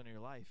has on your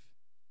life,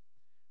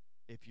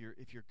 if you're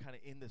kind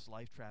of in this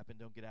life trap and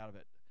don't get out of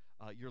it,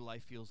 your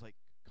life feels like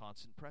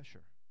constant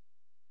pressure.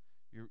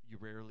 You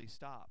rarely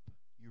stop.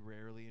 You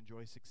rarely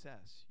enjoy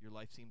success. Your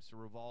life seems to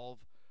revolve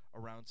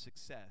around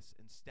success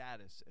and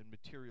status and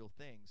material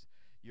things.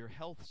 Your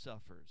health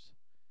suffers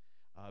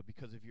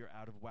because of your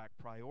out of whack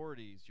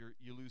priorities.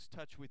 You lose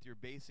touch with your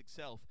basic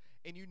self,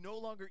 and you no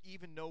longer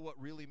even know what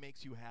really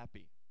makes you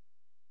happy.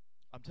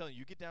 I'm telling you,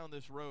 you get down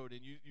this road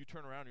and you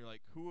turn around and you're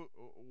like,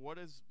 what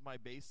is my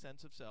base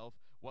sense of self?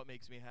 What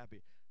makes me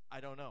happy? I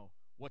don't know.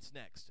 What's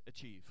next?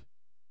 Achieve.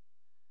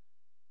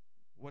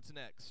 What's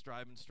next?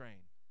 Strive and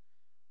strain.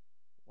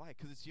 Why?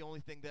 Because it's the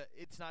only thing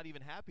it's not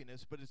even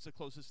happiness, but it's the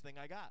closest thing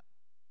I got.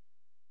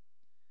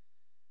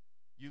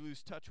 You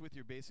lose touch with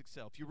your basic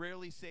self. You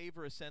rarely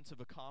savor a sense of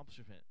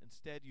accomplishment.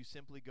 Instead, you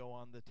simply go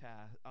on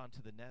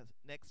onto the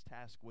next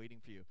task waiting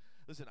for you.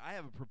 Listen, I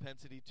have a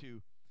propensity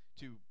to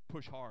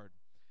push hard.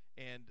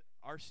 And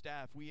our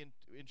staff, we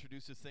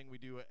introduce this thing we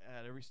do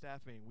at every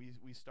staff meeting.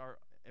 We start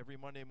every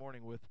Monday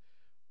morning with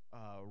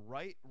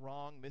right,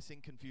 wrong, missing,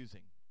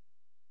 confusing.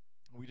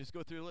 We just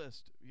go through a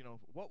list. You know,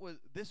 what was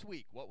this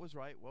week? What was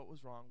right? What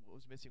was wrong? What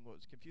was missing? What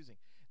was confusing?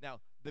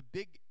 Now, the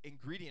big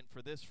ingredient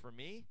for this for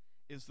me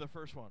is the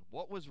first one.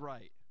 What was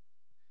right?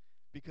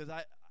 Because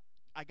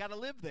I got to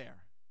live there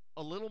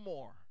a little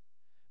more,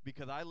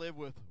 because I live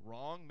with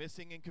wrong,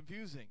 missing, and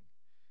confusing.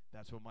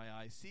 That's what my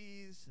eye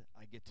sees.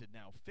 I get to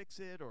now fix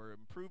it or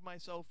improve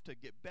myself to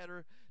get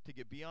better, to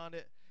get beyond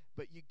it.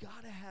 But you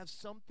got to have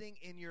something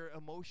in your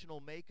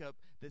emotional makeup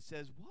that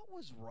says, what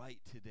was right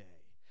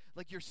today?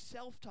 Like your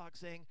self-talk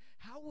saying,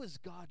 how was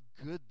God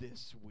good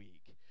this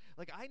week?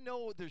 Like, I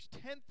know there's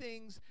 10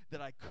 things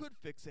that I could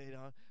fixate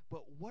on,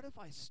 but what if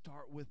I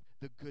start with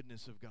the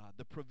goodness of God,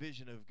 the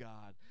provision of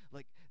God,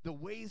 like the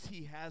ways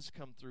he has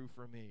come through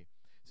for me?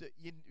 So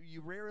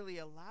you rarely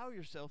allow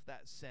yourself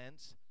that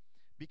sense,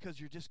 because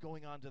you're just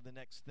going on to the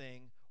next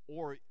thing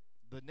or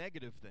the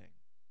negative thing.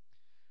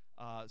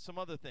 Some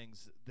other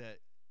things that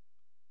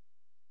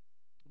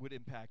would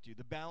impact you.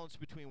 The balance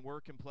between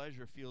work and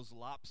pleasure feels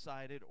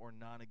lopsided or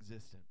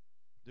non-existent.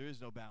 There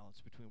is no balance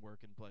between work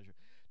and pleasure.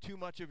 Too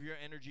much of your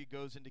energy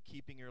goes into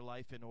keeping your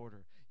life in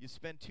order. You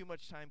spend too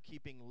much time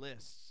keeping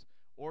lists,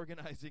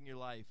 organizing your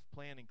life,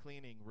 planning,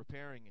 cleaning,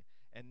 repairing,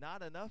 and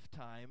not enough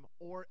time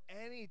or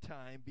any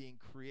time being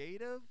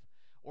creative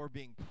or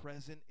being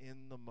present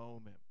in the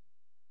moment.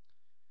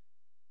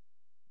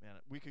 Man,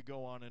 we could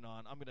go on and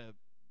on.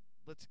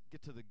 Let's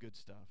get to the good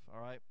stuff,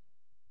 all right?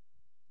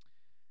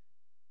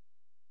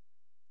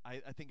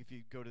 I think if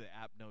you go to the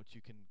app notes,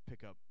 you can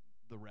pick up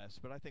the rest,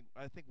 but I think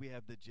we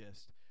have the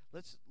gist.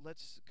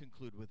 Let's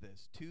conclude with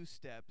this. 2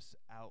 steps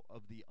out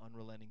of the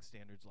unrelenting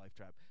standards life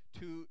trap.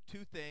 Two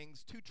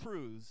things, 2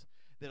 truths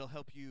that'll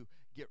help you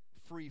get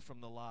free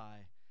from the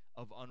lie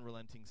of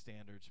unrelenting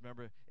standards.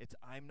 Remember, it's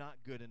I'm not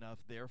good enough,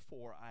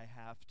 therefore I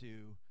have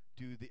to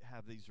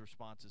have these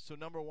responses. So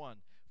number 1,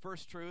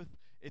 first truth,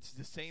 it's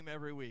the same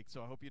every week,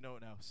 so I hope you know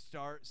it now.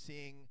 Start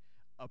seeing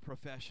a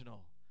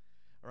professional.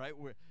 All right,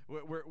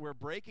 we're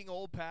breaking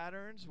old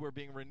patterns. We're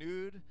being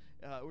renewed.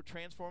 We're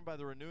transformed by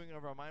the renewing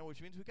of our mind, which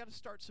means we've got to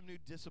start some new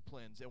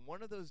disciplines. And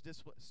one of those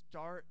disciplines,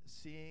 start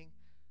seeing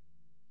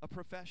a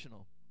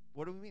professional.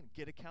 What do we mean?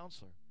 Get a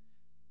counselor.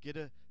 Get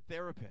a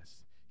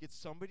therapist. Get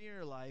somebody in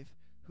your life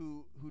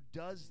who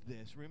does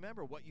this.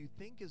 Remember, what you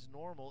think is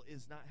normal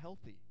is not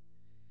healthy.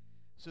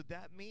 So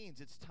that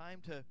means it's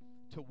time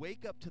to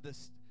wake up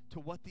to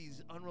what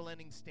these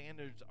unrelenting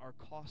standards are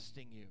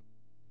costing you.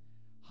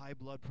 High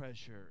blood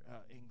pressure,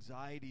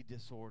 anxiety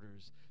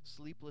disorders,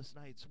 sleepless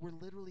nights. We're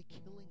literally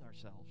killing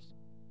ourselves.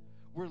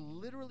 We're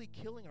literally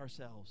killing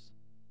ourselves.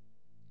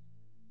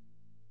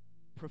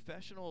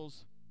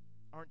 Professionals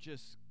aren't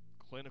just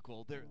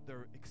clinical.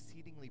 They're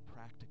exceedingly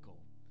practical.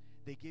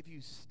 They give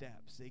you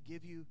steps. They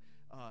give you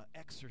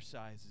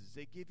exercises.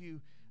 They give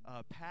you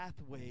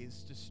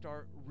pathways to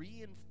start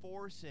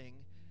reinforcing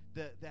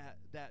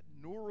that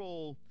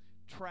neural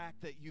track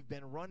that you've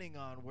been running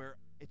on, where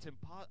it's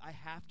I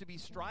have to be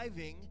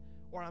striving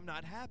or I'm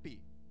not happy.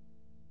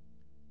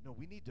 No,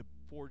 we need to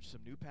forge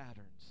some new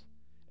patterns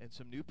and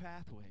some new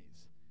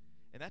pathways.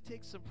 And that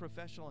takes some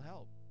professional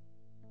help.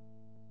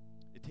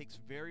 It takes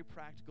very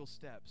practical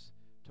steps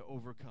to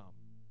overcome.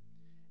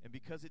 And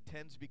because it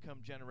tends to become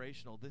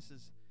generational, this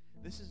is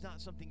This is not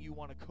something you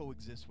want to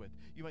coexist with.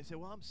 You might say,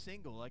 well, I'm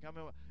single.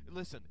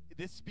 Listen,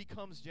 this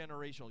becomes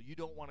generational. You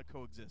don't want to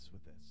coexist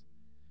with this.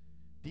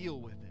 Deal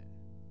with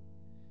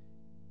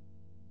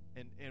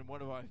it. And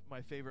one of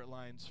my favorite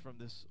lines from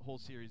this whole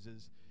series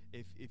is,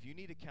 if you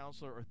need a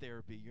counselor or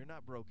therapy, you're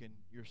not broken,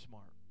 you're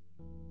smart.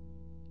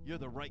 You're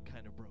the right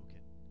kind of broken.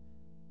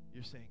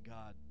 You're saying,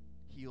 God,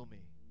 heal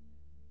me.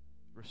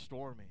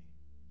 Restore me.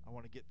 I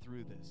want to get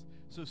through this.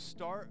 So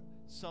start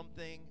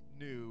something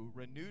new,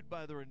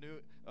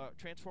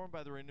 transformed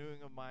by the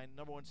renewing of mind.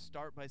 Number one,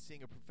 start by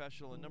seeing a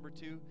professional. And number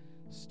two,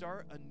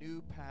 start a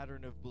new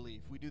pattern of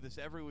belief. We do this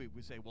every week.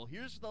 We say, well,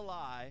 here's the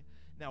lie.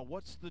 Now,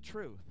 what's the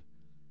truth?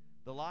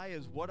 The lie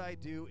is what I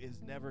do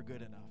is never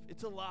good enough.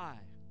 It's a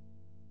lie.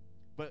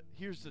 But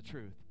here's the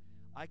truth.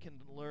 I can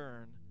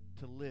learn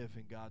to live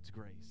in God's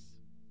grace.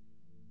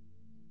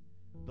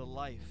 The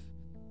life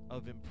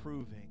of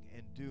improving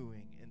and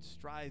doing and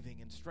striving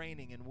and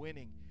straining and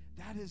winning,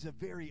 that is a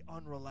very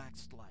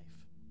unrelaxed life.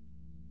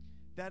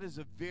 That is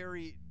a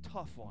very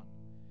tough one.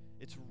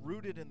 It's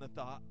rooted in the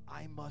thought,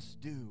 I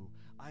must do,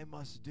 I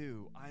must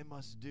do, I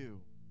must do.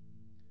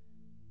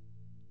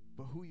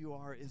 But who you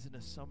are isn't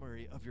a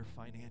summary of your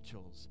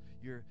financials,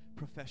 your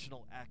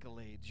professional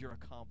accolades, your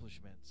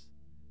accomplishments.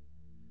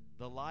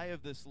 The lie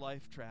of this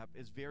life trap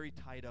is very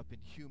tied up in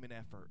human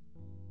effort.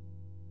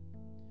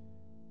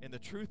 And the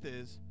truth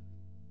is,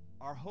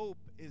 our hope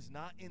is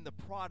not in the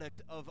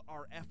product of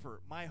our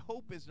effort. My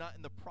hope is not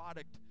in the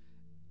product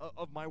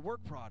of my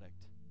work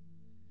product.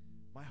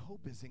 My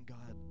hope is in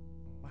God.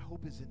 My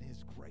hope is in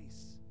His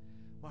grace.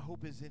 My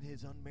hope is in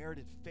His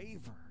unmerited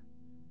favor.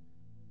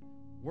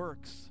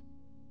 Works,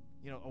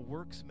 a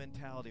works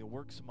mentality, a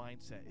works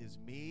mindset is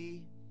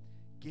me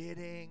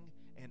getting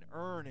and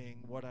earning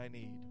what I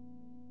need.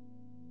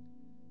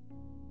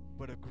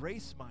 But a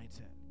grace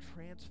mindset,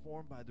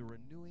 transformed by the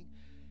renewing,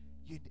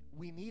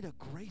 we need a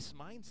grace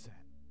mindset.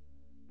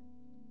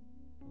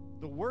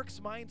 The works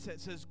mindset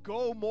says,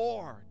 go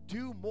more,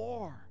 do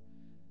more.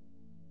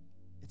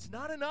 It's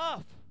not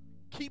enough.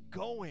 Keep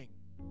going.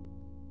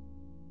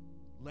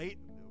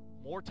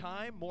 More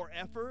time, more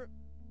effort.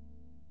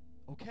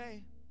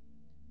 Okay.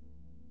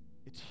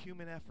 It's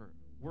human effort,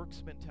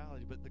 works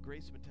mentality, but the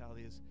grace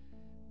mentality is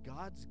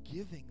God's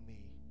giving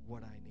me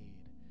what I need.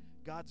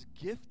 God's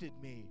gifted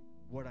me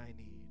what I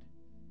need.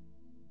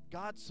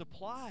 God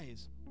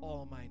supplies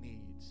all my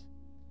needs.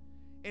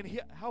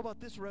 And how about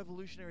this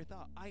revolutionary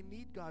thought? I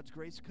need God's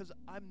grace because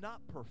I'm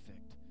not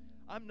perfect.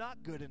 I'm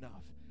not good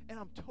enough. And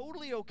I'm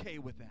totally okay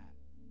with that.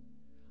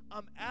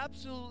 I'm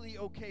absolutely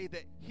okay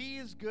that He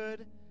is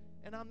good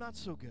and I'm not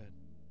so good.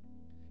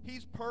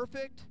 He's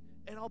perfect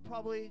and I'll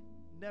probably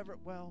never,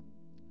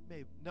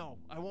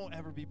 I won't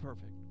ever be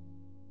perfect.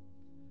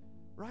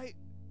 Right?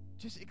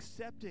 Just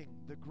accepting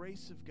the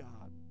grace of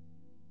God.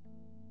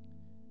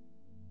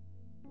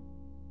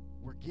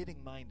 We're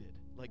getting minded.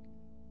 Like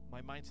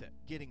my mindset,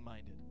 getting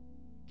minded.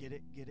 Get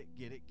it,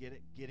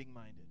 getting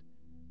minded.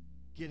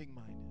 Getting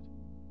minded.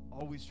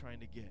 Always trying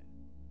to get.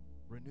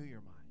 Renew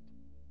your mind.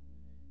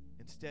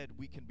 Instead,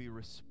 we can be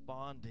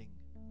responding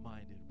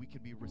minded. We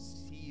can be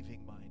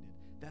receiving minded.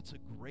 That's a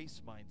grace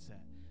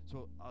mindset.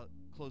 So I'll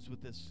close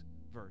with this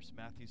verse,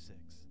 Matthew 6,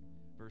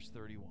 verse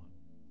 31.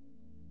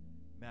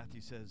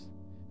 Matthew says,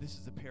 this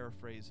is a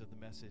paraphrase of the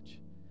message,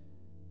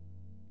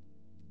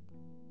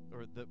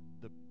 or the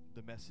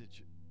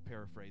message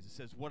paraphrase. It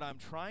says, what I'm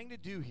trying to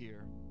do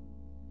here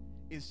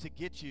is to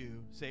get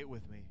you, say it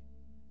with me,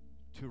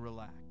 to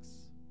relax.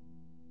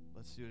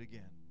 Let's do it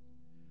again.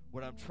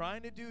 What I'm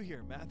trying to do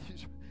here,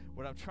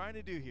 what I'm trying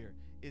to do here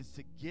is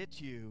to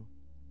get you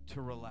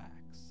to relax,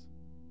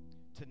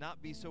 to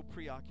not be so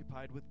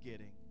preoccupied with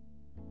getting,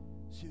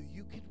 so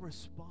you can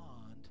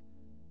respond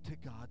to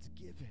God's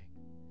giving.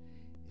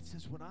 It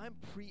says, when I'm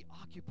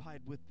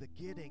preoccupied with the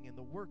getting and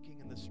the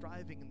working and the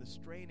striving and the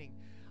straining,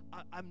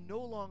 I'm no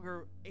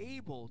longer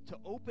able to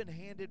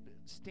open-handed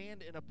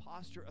stand in a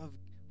posture of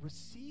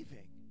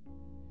receiving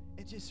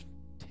and just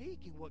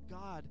taking what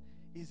God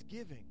is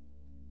giving.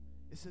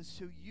 It says,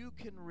 so you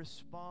can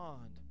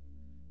respond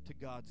to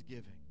God's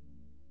giving.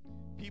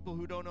 People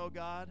who don't know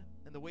God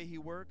and the way He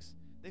works,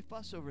 they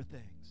fuss over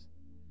things.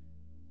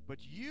 But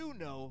you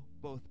know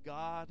both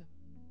God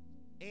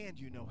and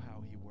you know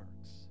how He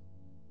works.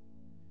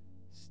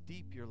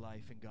 Steep your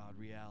life in God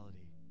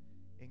reality,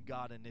 in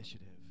God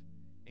initiative,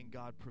 in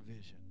God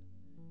provision.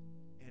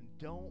 And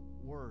don't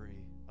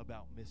worry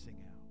about missing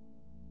out.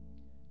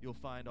 You'll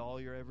find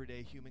all your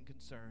everyday human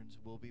concerns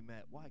will be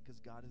met. Why? Because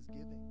God is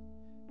giving.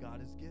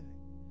 God is giving.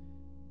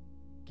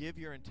 Give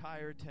your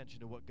entire attention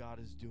to what God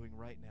is doing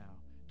right now.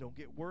 Don't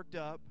get worked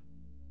up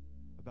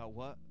about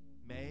what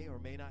may or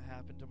may not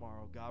happen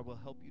tomorrow. God will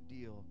help you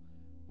deal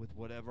with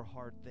whatever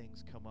hard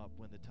things come up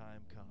when the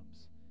time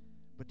comes.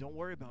 But don't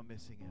worry about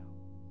missing out.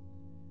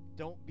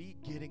 Don't be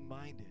getting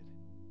minded.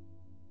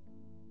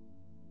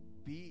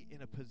 Be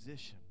in a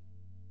position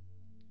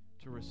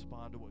to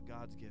respond to what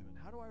God's given.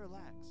 How do I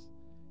relax?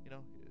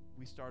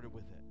 We started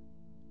with it.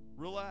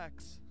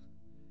 Relax.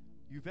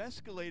 You've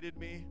escalated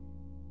me.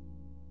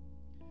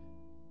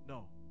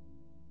 No.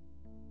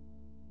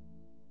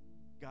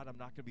 God, I'm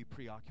not going to be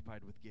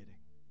preoccupied with getting.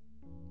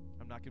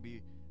 I'm not going to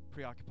be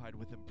preoccupied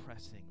with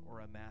impressing or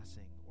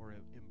amassing or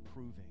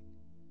improving.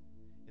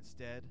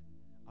 Instead,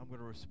 I'm going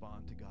to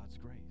respond to God's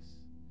grace.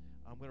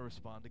 I'm going to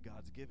respond to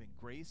God's giving.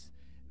 Grace,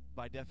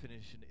 by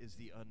definition, is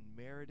the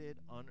unmerited,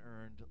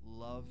 unearned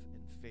love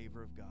and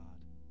favor of God.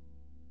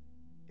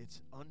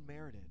 It's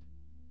unmerited.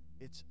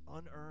 It's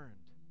unearned.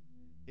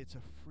 It's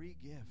a free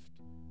gift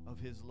of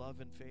his love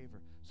and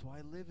favor. So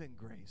I live in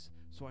grace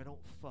so I don't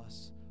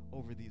fuss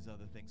over these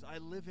other things. I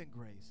live in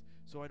grace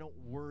so I don't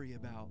worry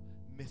about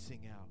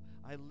missing out.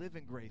 I live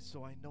in grace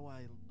so I know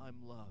I'm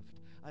loved.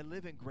 I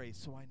live in grace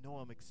so I know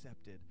I'm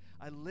accepted.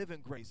 I live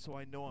in grace so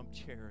I know I'm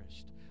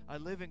cherished. I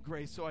live in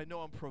grace so I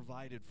know I'm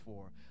provided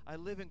for. I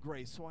live in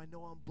grace so I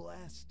know I'm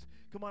blessed.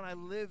 Come on, I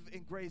live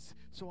in grace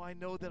so I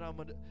know that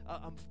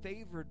I'm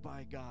favored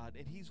by God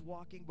and he's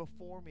walking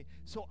before me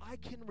so I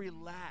can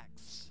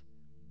relax.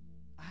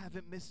 I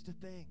haven't missed a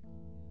thing.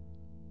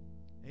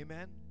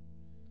 Amen?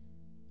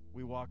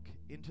 We walk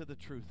into the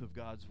truth of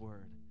God's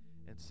word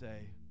and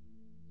say,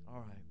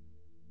 all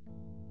right,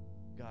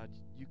 God,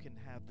 you can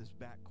have this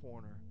back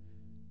corner.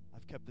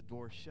 I've kept the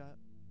door shut.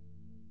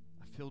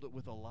 I filled it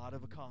with a lot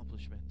of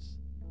accomplishments.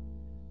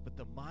 But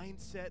the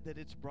mindset that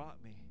it's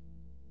brought me,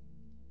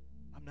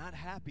 I'm not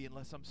happy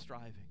unless I'm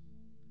striving.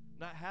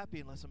 I'm not happy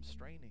unless I'm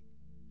straining.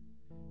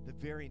 The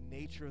very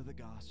nature of the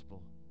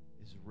gospel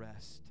is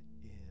rest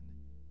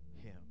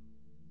in him.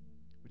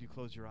 Would you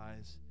close your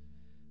eyes?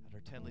 At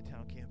our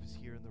Tenleytown campus,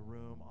 here in the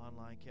room,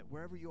 online camp,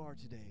 wherever you are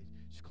today,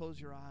 just close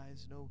your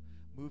eyes. No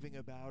moving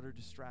about or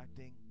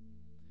distracting.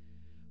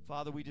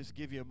 Father, we just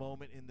give you a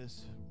moment in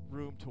this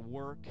room to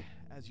work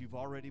as you've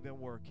already been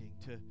working,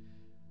 to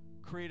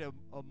create a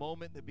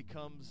moment that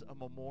becomes a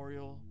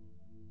memorial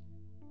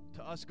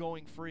to us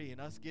going free and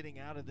us getting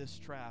out of this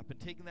trap and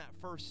taking that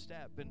first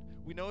step. And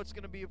we know it's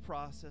going to be a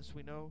process.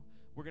 We know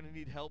we're going to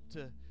need help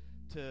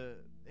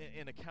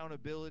in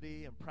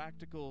accountability and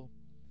practical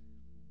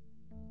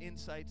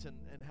insights and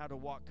how to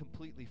walk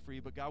completely free.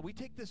 But God, we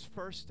take this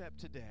first step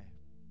today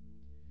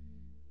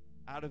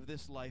out of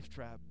this life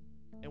trap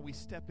and we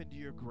step into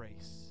your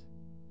grace,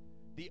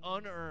 the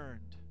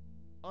unearned,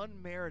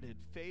 unmerited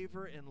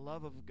favor and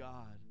love of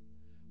God.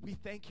 We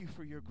thank you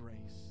for your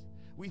grace.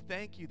 We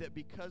thank you that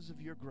because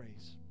of your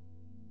grace,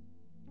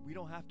 we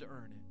don't have to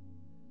earn it.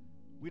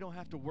 We don't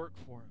have to work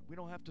for it. We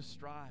don't have to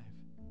strive.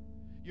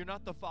 You're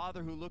not the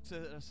Father who looks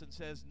at us and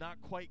says, not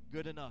quite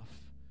good enough.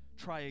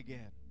 Try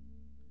again.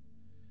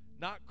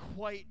 Not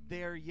quite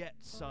there yet,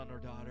 son or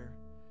daughter.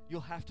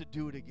 You'll have to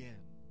do it again.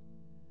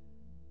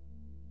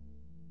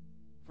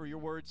 For your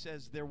word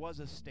says there was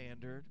a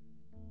standard,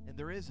 and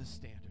there is a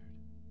standard.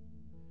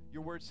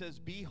 Your word says,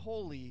 be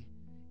holy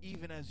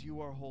even as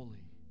you are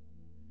holy.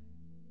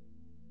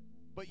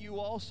 But you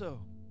also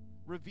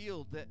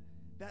revealed that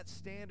that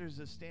standard is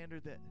a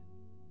standard that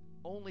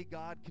only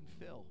God can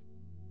fill.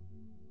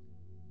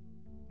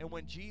 And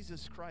when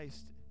Jesus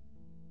Christ,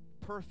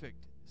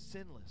 perfect,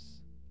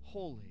 sinless,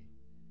 holy,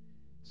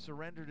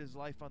 surrendered his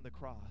life on the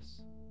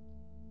cross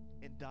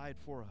and died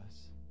for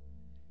us,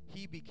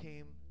 he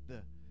became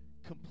the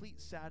complete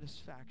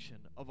satisfaction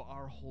of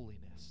our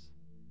holiness.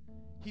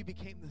 He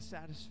became the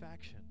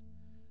satisfaction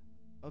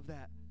of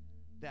that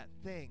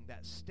thing,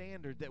 that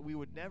standard that we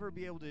would never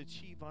be able to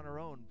achieve on our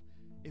own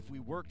if we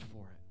worked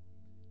for it.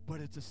 But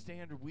it's a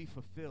standard we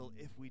fulfill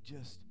if we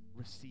just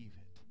receive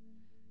it.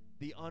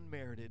 The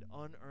unmerited,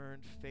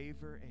 unearned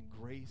favor and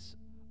grace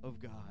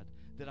of God,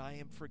 that I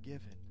am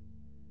forgiven,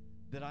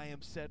 that I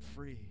am set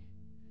free,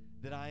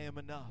 that I am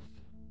enough,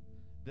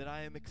 that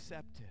I am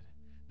accepted,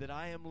 that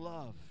I am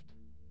loved,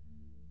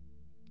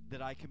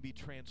 that I can be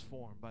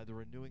transformed by the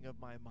renewing of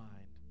my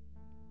mind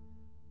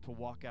to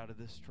walk out of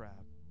this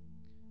trap.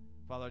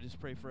 Father, I just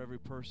pray for every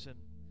person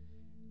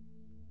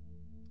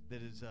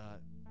that is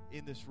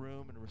in this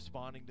room and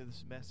responding to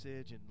this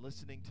message and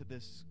listening to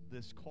this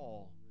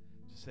call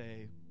to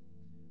say,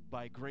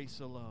 by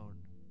grace alone.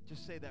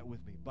 Just say that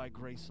with me, by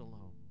grace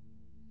alone.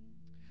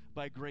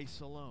 By grace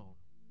alone.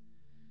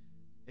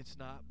 It's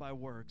not by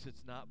works.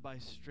 It's not by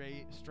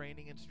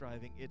straining and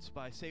striving. It's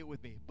by, say it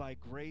with me, by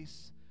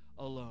grace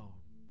alone.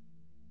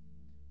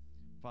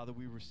 Father,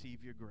 we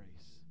receive your grace.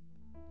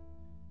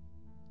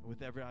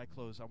 With every eye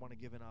closed, I want to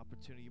give an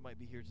opportunity. You might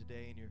be here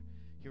today and you're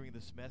hearing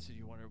this message.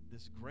 You want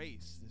this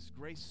grace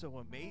so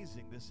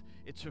amazing.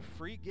 It's a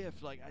free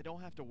gift. Like, I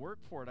don't have to work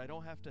for it. I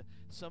don't have to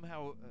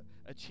somehow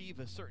achieve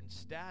a certain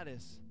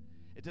status.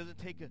 It doesn't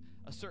take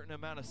a certain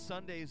amount of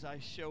Sundays I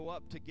show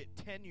up to get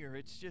tenure.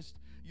 It's just,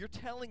 you're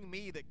telling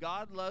me that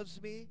God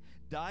loves me,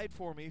 died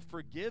for me,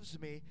 forgives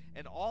me,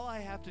 and all I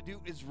have to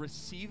do is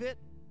receive it.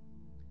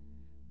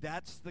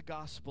 That's the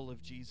gospel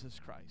of Jesus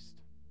Christ.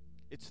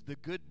 It's the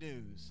good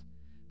news.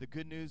 The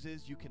good news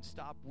is you can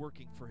stop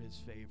working for his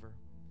favor.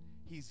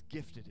 He's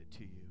gifted it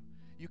to you.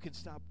 You can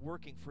stop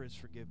working for his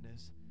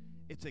forgiveness.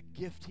 It's a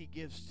gift he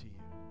gives to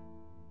you.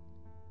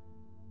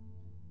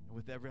 And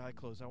with every eye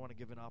closed, I want to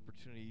give an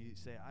opportunity. You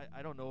say,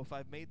 I don't know if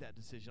I've made that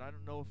decision. I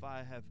don't know if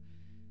I have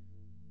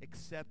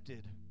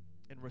accepted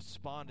and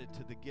responded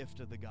to the gift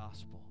of the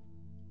gospel.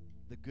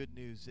 the good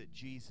news that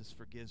Jesus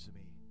forgives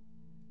me,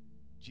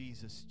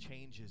 Jesus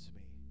changes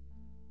me,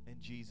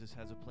 and Jesus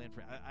has a plan for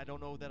me. I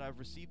don't know that I've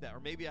received that, or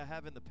maybe I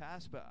have in the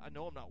past, but I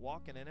know I'm not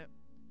walking in it,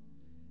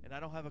 and I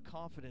don't have a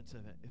confidence in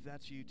it. If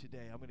that's you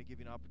today, I'm going to give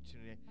you an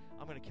opportunity.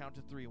 I'm going to count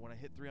to 3. When I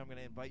hit 3, I'm going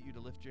to invite you to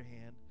lift your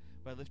hand.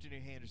 By lifting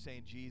your hand, you're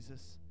saying,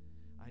 Jesus,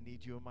 I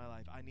need you in my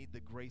life. I need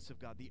the grace of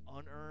God, the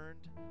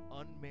unearned,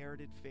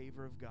 unmerited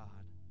favor of God.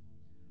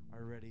 Are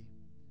you ready?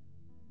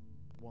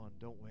 1,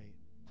 don't wait.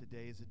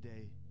 Today is a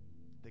day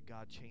that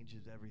God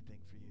changes everything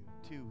for you.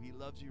 2, he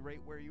loves you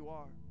right where you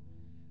are,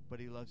 but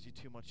he loves you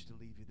too much to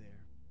leave you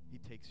there. He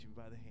takes you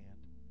by the hand.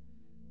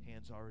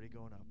 Hands already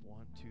going up. 1,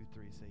 2,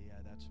 3. Say, yeah,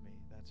 that's me.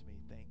 That's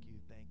me. Thank you,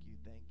 thank you,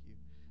 thank you,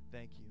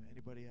 thank you.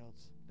 Anybody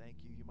else?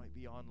 Thank you. You might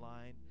be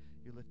online.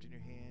 You're lifting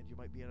your hand. You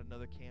might be at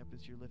another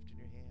campus. You're lifting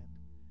your hand.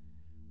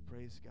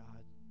 Praise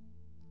God.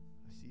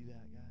 I see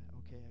that guy.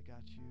 Okay, I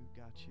got you.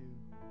 Got you.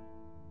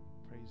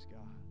 Praise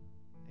God.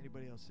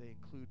 Anybody else say,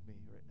 include me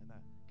right in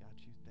that? Got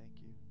you.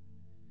 Thank you.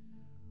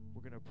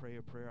 We're going to pray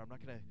a prayer. I'm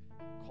not going to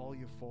call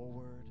you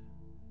forward.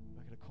 I'm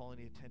not going to call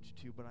any attention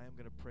to you, but I am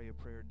going to pray a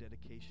prayer of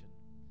dedication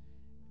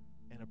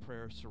and a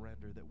prayer of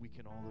surrender that we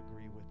can all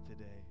agree with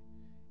today.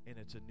 And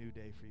it's a new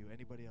day for you.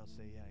 Anybody else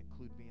say, yeah,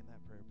 include me in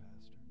that prayer,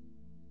 Pastor.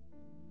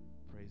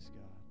 Praise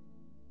God.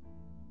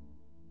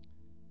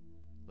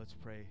 Let's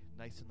pray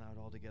nice and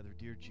loud all together.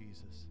 Dear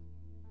Jesus,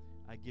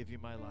 I give you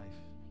my life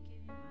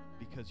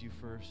because you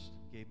first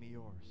gave me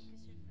yours.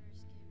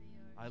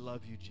 I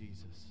love you,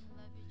 Jesus,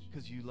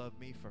 because you love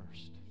me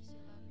first.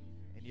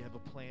 And you have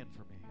a plan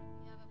for me.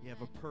 You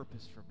have a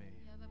purpose for me.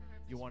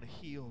 You want to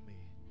heal me.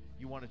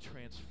 You want to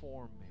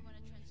transform me.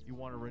 You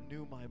want to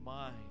renew my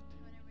mind.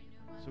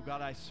 So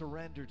God, I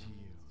surrender to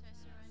you.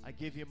 I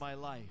give you my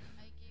life,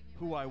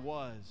 who I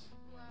was,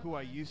 who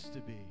I used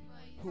to be,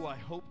 who I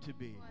hope to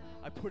be.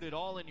 I put it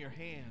all in your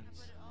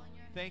hands.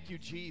 Thank you,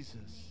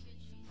 Jesus,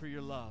 for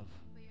your love.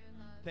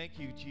 Thank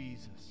you,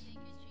 Jesus,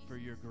 for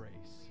your grace.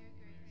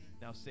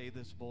 Now say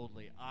this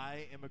boldly.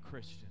 I am a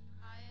Christian.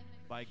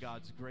 By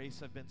God's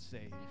grace, I've been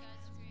saved.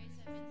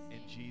 In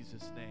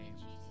Jesus' name.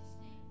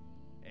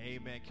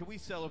 Amen. Can we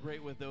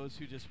celebrate with those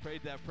who just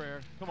prayed that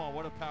prayer? Come on,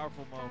 what a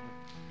powerful moment.